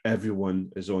season where everyone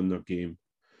is on their game,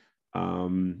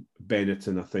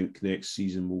 Benetton, I think next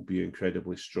season will be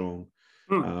incredibly strong.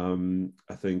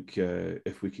 I think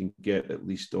if we can get at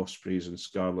least Ospreys and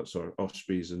Scarlets, or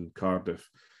Ospreys and Cardiff,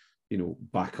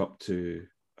 back up to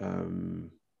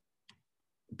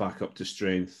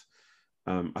strength,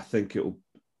 I think it'll.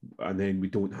 And then we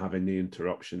don't have any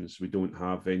interruptions. We don't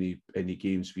have any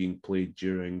games being played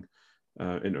during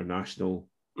international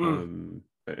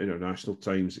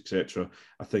times, etc.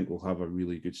 I think we'll have a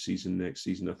really good season next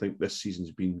season. I think this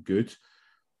season's been good,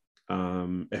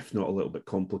 if not a little bit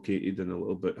complicated and a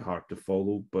little bit hard to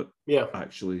follow. But yeah,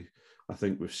 actually, I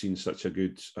think we've seen such a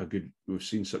good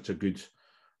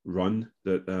run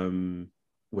that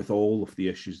with all of the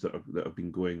issues that have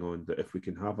been going on, that if we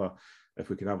can have a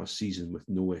season with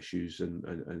no issues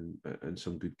and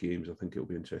some good games, I think it'll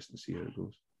be interesting to see how it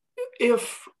goes.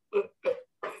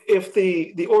 If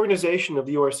the organization of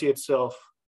the URC itself,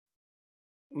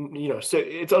 so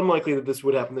it's unlikely that this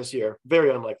would happen this year, very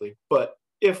unlikely. But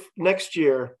if next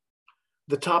year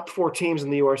the top 4 teams in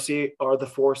the URC are the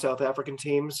 4 South African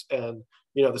teams, and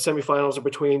the semifinals are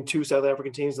between 2 South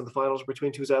African teams and the finals are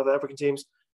between 2 South African teams,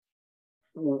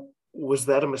 was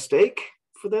that a mistake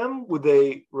for them? Would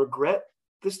they regret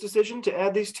this decision to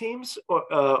add these teams,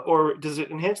 or does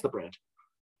it enhance the brand?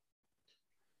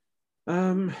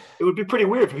 It would be pretty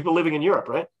weird for people living in Europe,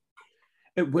 right?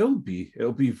 It will be.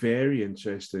 It'll be very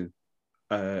interesting.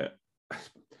 Coming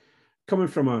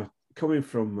from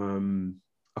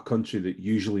a country that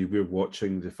usually we're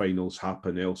watching the finals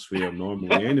happen elsewhere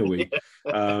normally anyway,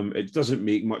 it doesn't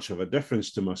make much of a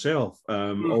difference to myself.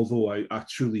 Although I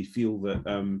truly feel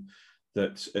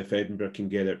that if Edinburgh can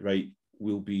get it right,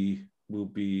 we'll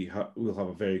have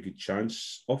a very good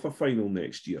chance of a final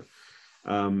next year.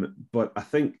 But I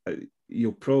think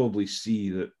you'll probably see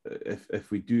that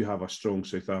if we do have a strong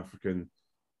South African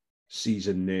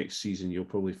season next season, you'll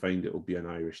probably find it will be an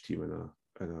Irish team and a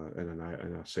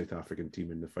South African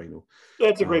team in the final.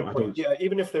 That's a great point. Yeah,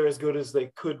 even if they're as good as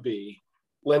they could be,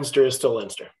 Leinster is still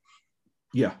Leinster.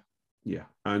 Yeah,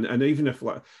 and even if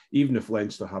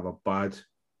Leinster have a bad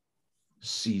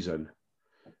season,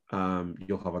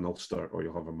 you'll have an Ulster or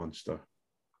you'll have a Munster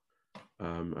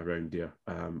around there,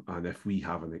 and if we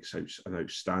have an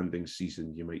outstanding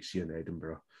season, you might see an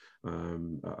Edinburgh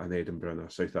and a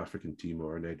South African team,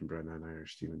 or an Edinburgh and an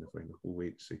Irish team in the final. We'll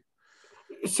wait and see.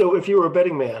 So, if you were a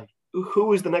betting man,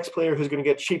 who is the next player who's going to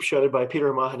get cheap shotted by Peter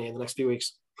O'Mahony in the next few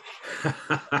weeks? I'm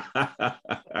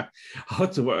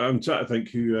trying to think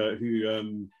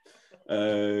who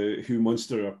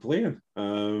Munster are playing.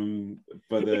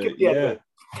 But yeah,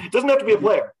 it doesn't have to be a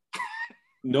player.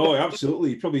 No, absolutely.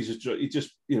 He probably just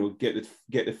get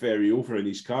the ferry over in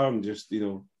his car and just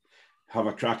have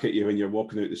a crack at you when you're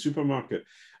walking out the supermarket.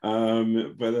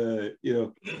 But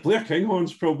Blair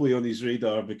Kinghorn's probably on his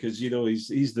radar because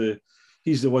he's the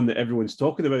one that everyone's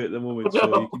talking about at the moment.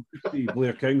 So you can see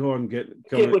Blair Kinghorn getting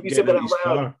in his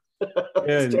car.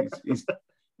 Yeah,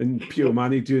 and Peter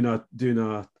O'Mahony doing a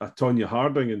Tonya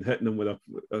Harding and hitting him with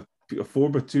a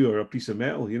 4x2 or a piece of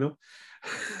metal.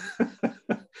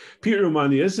 Peter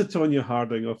O'Mahony is the Tonya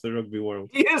Harding of the rugby world.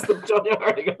 He is the Tonya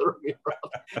Harding of the rugby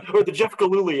world. Or the Jeff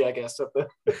Galooly, I guess.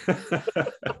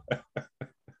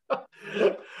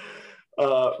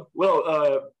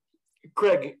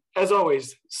 Craig, as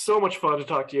always, so much fun to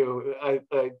talk to you. I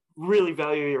really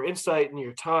value your insight and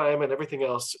your time and everything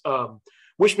else.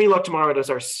 Wish me luck tomorrow. It is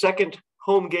our second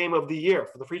home game of the year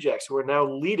for the Free Jacks, who are now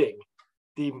leading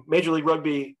the Major League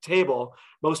Rugby table.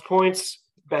 Most points,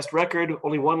 best record,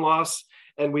 only 1 loss.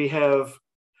 And we have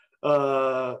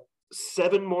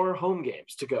 7 more home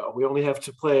games to go. We only have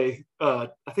to play, I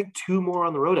think 2 more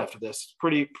on the road after this.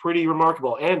 Pretty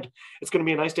remarkable. And it's going to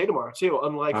be a nice day tomorrow too,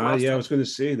 unlike last time. I was going to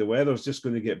say the weather's just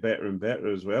going to get better and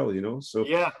better as well, you know. So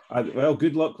yeah, well,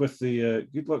 good luck with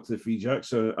the Free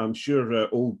Jacks. I'm sure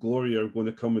Old Glory are going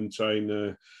to come and try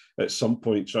and at some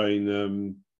point try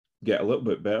and get a little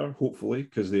bit better, hopefully,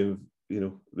 because the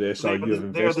SRU have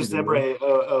invested. They're the Zebre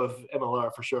of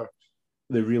MLR for sure.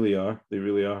 They really are. They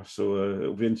really are. So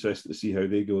it'll be interesting to see how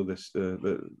they go this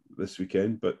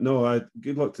weekend. But no,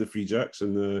 good luck to the Free Jacks,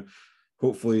 and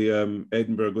hopefully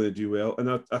Edinburgh are going to do well.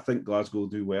 And I think Glasgow will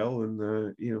do well.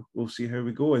 And we'll see how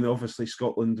we go. And obviously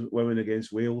Scotland women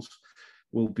against Wales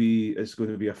it's going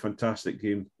to be a fantastic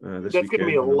game this weekend. That's going to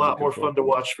be a lot more fun to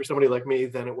watch for somebody like me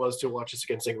than it was to watch us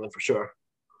against England for sure.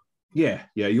 Yeah.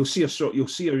 You'll see a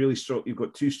really strong. You've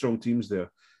got 2 strong teams there.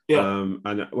 Yeah.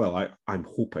 I'm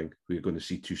hoping we're going to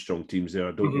see 2 strong teams there.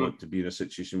 I don't want to be in a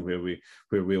situation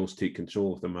where Wales take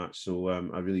control of the match. So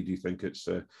I really do think it's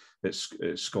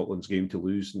Scotland's game to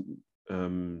lose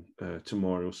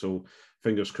tomorrow. So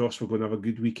fingers crossed we're going to have a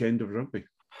good weekend of rugby.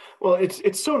 Well,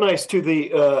 it's so nice too.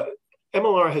 The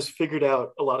MLR has figured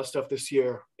out a lot of stuff this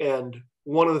year, and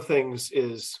one of the things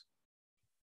is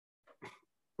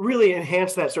really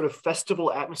enhance that sort of festival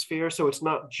atmosphere. So it's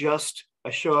not just I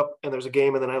show up and there's a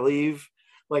game and then I leave.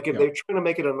 Like if they're trying to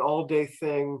make it an all-day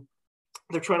thing,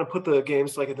 they're trying to put the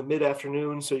games like in the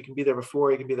mid-afternoon so you can be there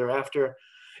before, you can be there after.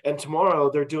 And tomorrow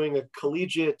they're doing a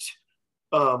collegiate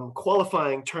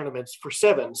qualifying tournaments for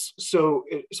sevens. So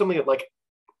something at like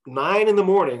 9 in the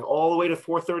morning all the way to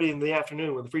 4:30 in the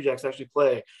afternoon when the Free Jacks actually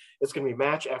play. It's going to be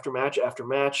match after match after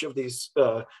match of these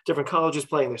different colleges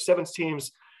playing their sevens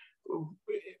teams.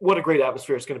 What a great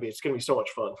atmosphere it's going to be. It's going to be so much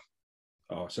fun.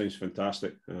 Oh, sounds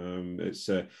fantastic. It's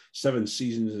 7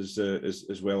 seasons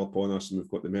is well upon us, and we've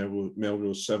got the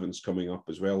Melrose Sevens coming up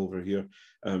as well over here,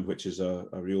 which is a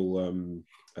real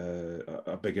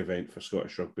a big event for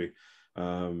Scottish rugby.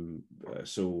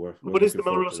 So we're what is the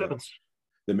Melrose Sevens?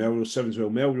 The Melrose Sevens. Well,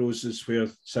 Melrose is where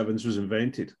sevens was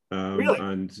invented. Really?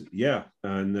 And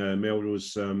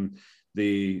Melrose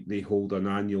they hold an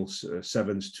annual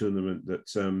sevens tournament that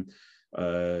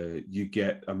you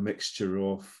get a mixture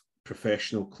of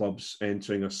professional clubs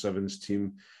entering a sevens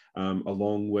team,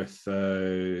 along with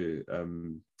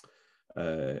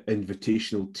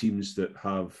invitational teams that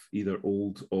have either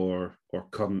old or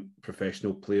current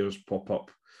professional players pop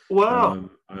up. Wow.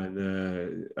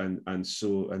 And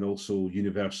also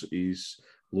universities,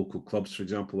 local clubs, for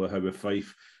example, at Howe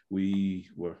Fife. We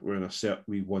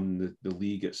won the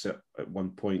league at one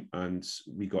point, and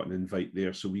we got an invite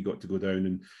there, so we got to go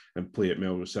down and play at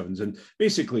Melrose Sevens. And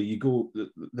basically, you go.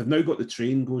 They've now got the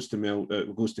train goes to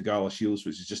Galashiels,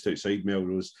 which is just outside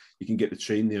Melrose. You can get the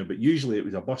train there, but usually it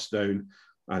was a bus down,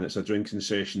 and it's a drinking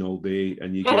session all day,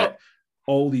 and you get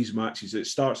all these matches. It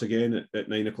starts again at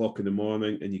 9 o'clock in the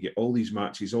morning, and you get all these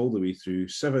matches all the way through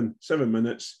 7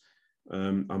 minutes,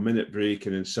 a minute break,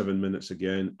 and then 7 minutes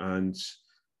again, and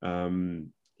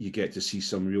you get to see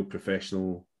some real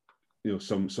professional,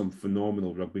 some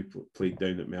phenomenal rugby played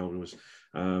down at Melrose.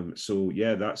 So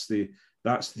yeah, that's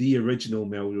the original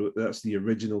Melrose. That's the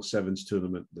original sevens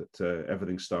tournament that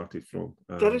everything started from.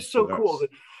 That is so cool.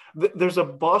 There's a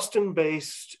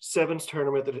Boston-based sevens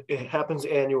tournament that it happens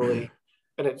annually,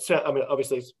 and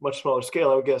obviously it's much smaller scale,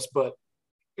 I would guess, but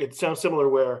it sounds similar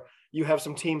where you have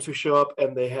some teams who show up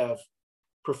and they have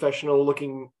professional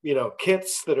looking,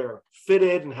 kits that are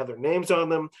fitted and have their names on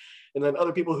them. And then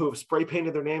other people who have spray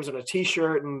painted their names on a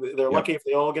t-shirt, and they're lucky if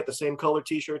they all get the same color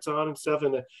t-shirts on and stuff.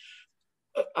 And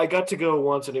I got to go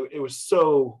once, and it was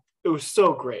so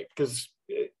great because,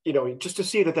 just to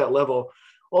see it at that level.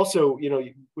 Also,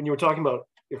 when you were talking about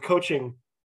your coaching,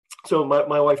 so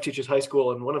my wife teaches high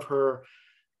school, and one of her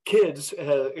kids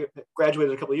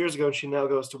graduated a couple of years ago, and she now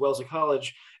goes to Wellesley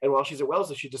College. And while she's at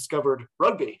Wellesley, she discovered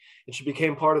rugby, and she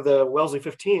became part of the Wellesley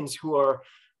 15s, who are,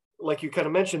 like you kind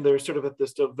of mentioned, they're sort of at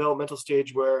this developmental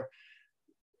stage where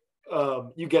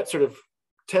you get sort of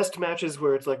test matches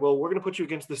where it's like, well, we're going to put you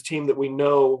against this team that we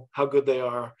know how good they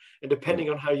are, and depending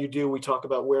on how you do, we talk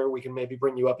about where we can maybe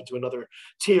bring you up into another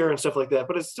tier and stuff like that.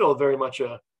 But it's still very much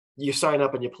you sign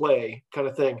up and you play kind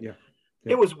of thing. Yeah.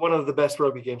 It was one of the best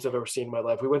rugby games I've ever seen in my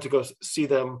life. We went to go see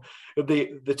them.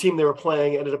 The team they were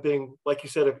playing ended up being, like you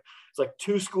said, it's like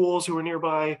 2 schools who were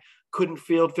nearby couldn't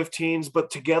field 15s, but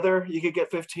together you could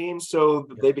get 15s. So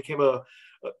they became a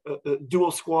dual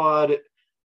squad.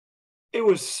 It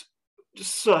was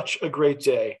just such a great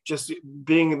day, just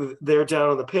being there down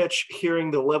on the pitch,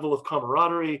 hearing the level of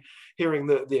camaraderie, hearing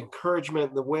the encouragement,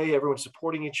 and the way everyone's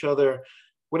supporting each other.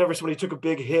 Whenever somebody took a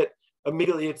big hit,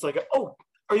 immediately it's like, oh,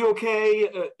 are you okay?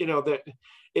 That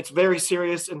it's very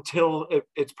serious until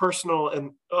it's personal.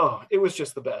 And it was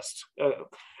just the best.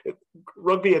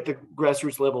 Rugby at the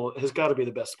grassroots level has got to be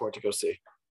the best sport to go see.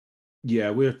 Yeah,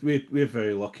 we're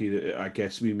very lucky that I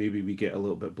guess we get a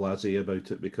little bit blasé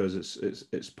about it because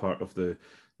it's part of the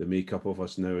makeup of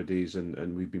us nowadays,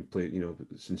 and we've been playing,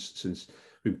 since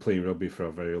we've been playing rugby for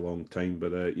a very long time.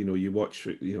 But you watch,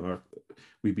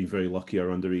 we've been very lucky. Our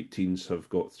under-18s have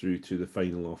got through to the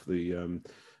final of the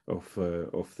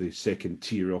second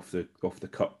tier of the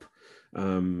cup,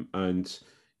 and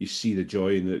you see the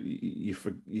joy in you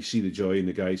see the joy in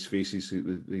the guys' faces.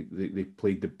 They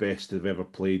played the best they've ever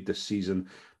played this season,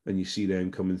 and you see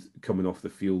them coming off the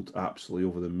field absolutely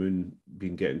over the moon,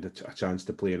 getting a chance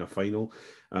to play in a final.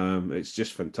 It's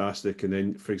just fantastic. And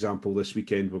then, for example, this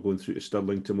weekend we're going through to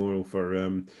Stirling tomorrow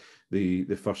for the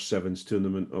first sevens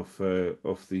tournament of the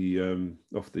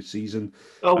season.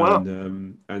 Oh wow!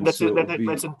 And that's so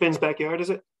that's in Finn's backyard, is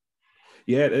it?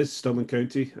 Yeah, it is Stirling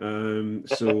County.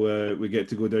 So we get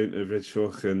to go down to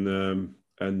Ridgefoch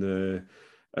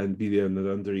and be there, and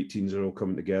the under-18s are all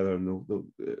coming together. And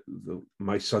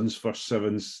my son's first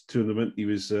sevens tournament, he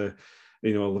was a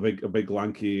big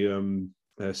lanky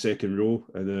second row,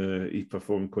 and he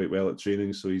performed quite well at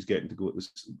training, so he's getting to go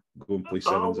and play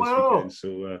sevens this weekend.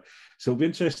 So it'll be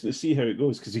interesting to see how it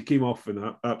goes, because he came off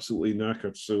and absolutely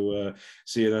knackered. So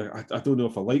saying I don't know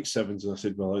if I like sevens, and I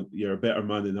said, well, you're a better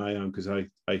man than I am, because I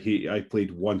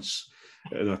played once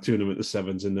in a tournament of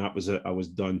sevens, and that was it. I was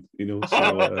done.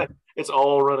 So it's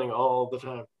all running all the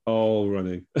time. All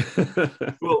running.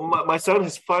 Well, my son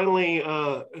has finally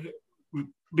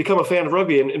become a fan of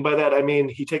rugby, and by that I mean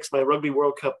he takes my Rugby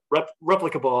World Cup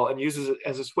replica ball and uses it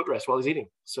as his footrest while he's eating.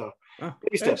 So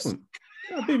baby steps.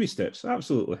 Yeah, baby steps,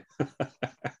 absolutely.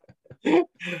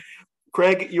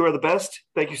 Craig, you are the best.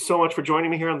 Thank you so much for joining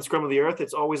me here on the Scrum of the Earth.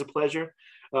 It's always a pleasure.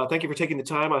 Thank you for taking the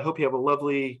time. I hope you have a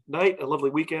lovely night, a lovely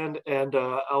weekend, and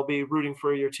I'll be rooting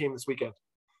for your team this weekend.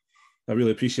 I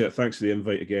really appreciate it. Thanks for the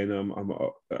invite again.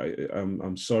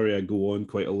 I'm sorry I go on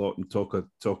quite a lot and talk a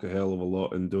hell of a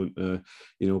lot and don't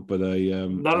but I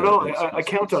not at all. I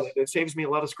count on it. It saves me a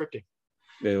lot of scripting.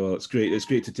 Yeah, well, it's great. It's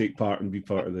great to take part and be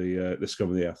part of the Scrum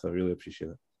of the Earth. I really appreciate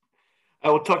it. I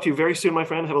will talk to you very soon, my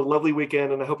friend. Have a lovely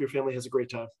weekend, and I hope your family has a great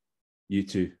time. You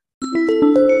too.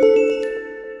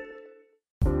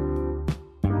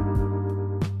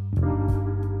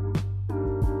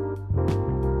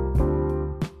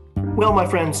 Well, my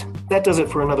friends, that does it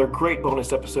for another great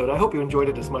bonus episode. I hope you enjoyed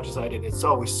it as much as I did. It's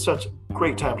always such a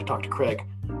great time to talk to Craig.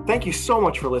 Thank you so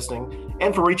much for listening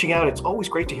and for reaching out. It's always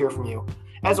great to hear from you.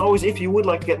 As always, if you would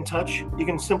like to get in touch, you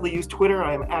can simply use Twitter.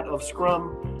 I am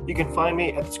 @ofscrum. You can find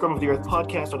me at the Scrum of the Earth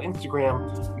podcast on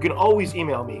Instagram. You can always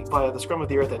email me via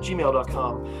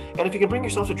thescrumoftheearth@gmail.com. And if you can bring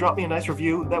yourself to drop me a nice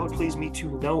review, that would please me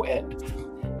to no end.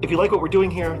 If you like what we're doing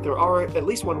here, there is at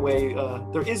least one way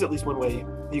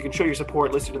you can show your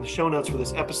support listed in the show notes for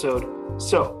this episode.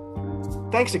 So,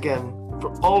 thanks again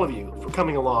for all of you for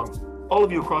coming along, all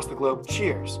of you across the globe.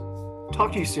 Cheers.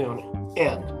 Talk to you soon,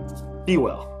 and be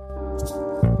well.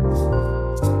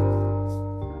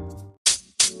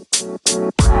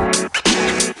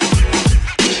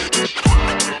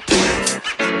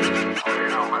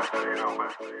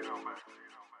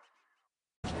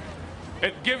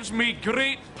 It gives me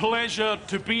great pleasure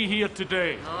to be here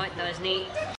today. Oh, it does, Nate.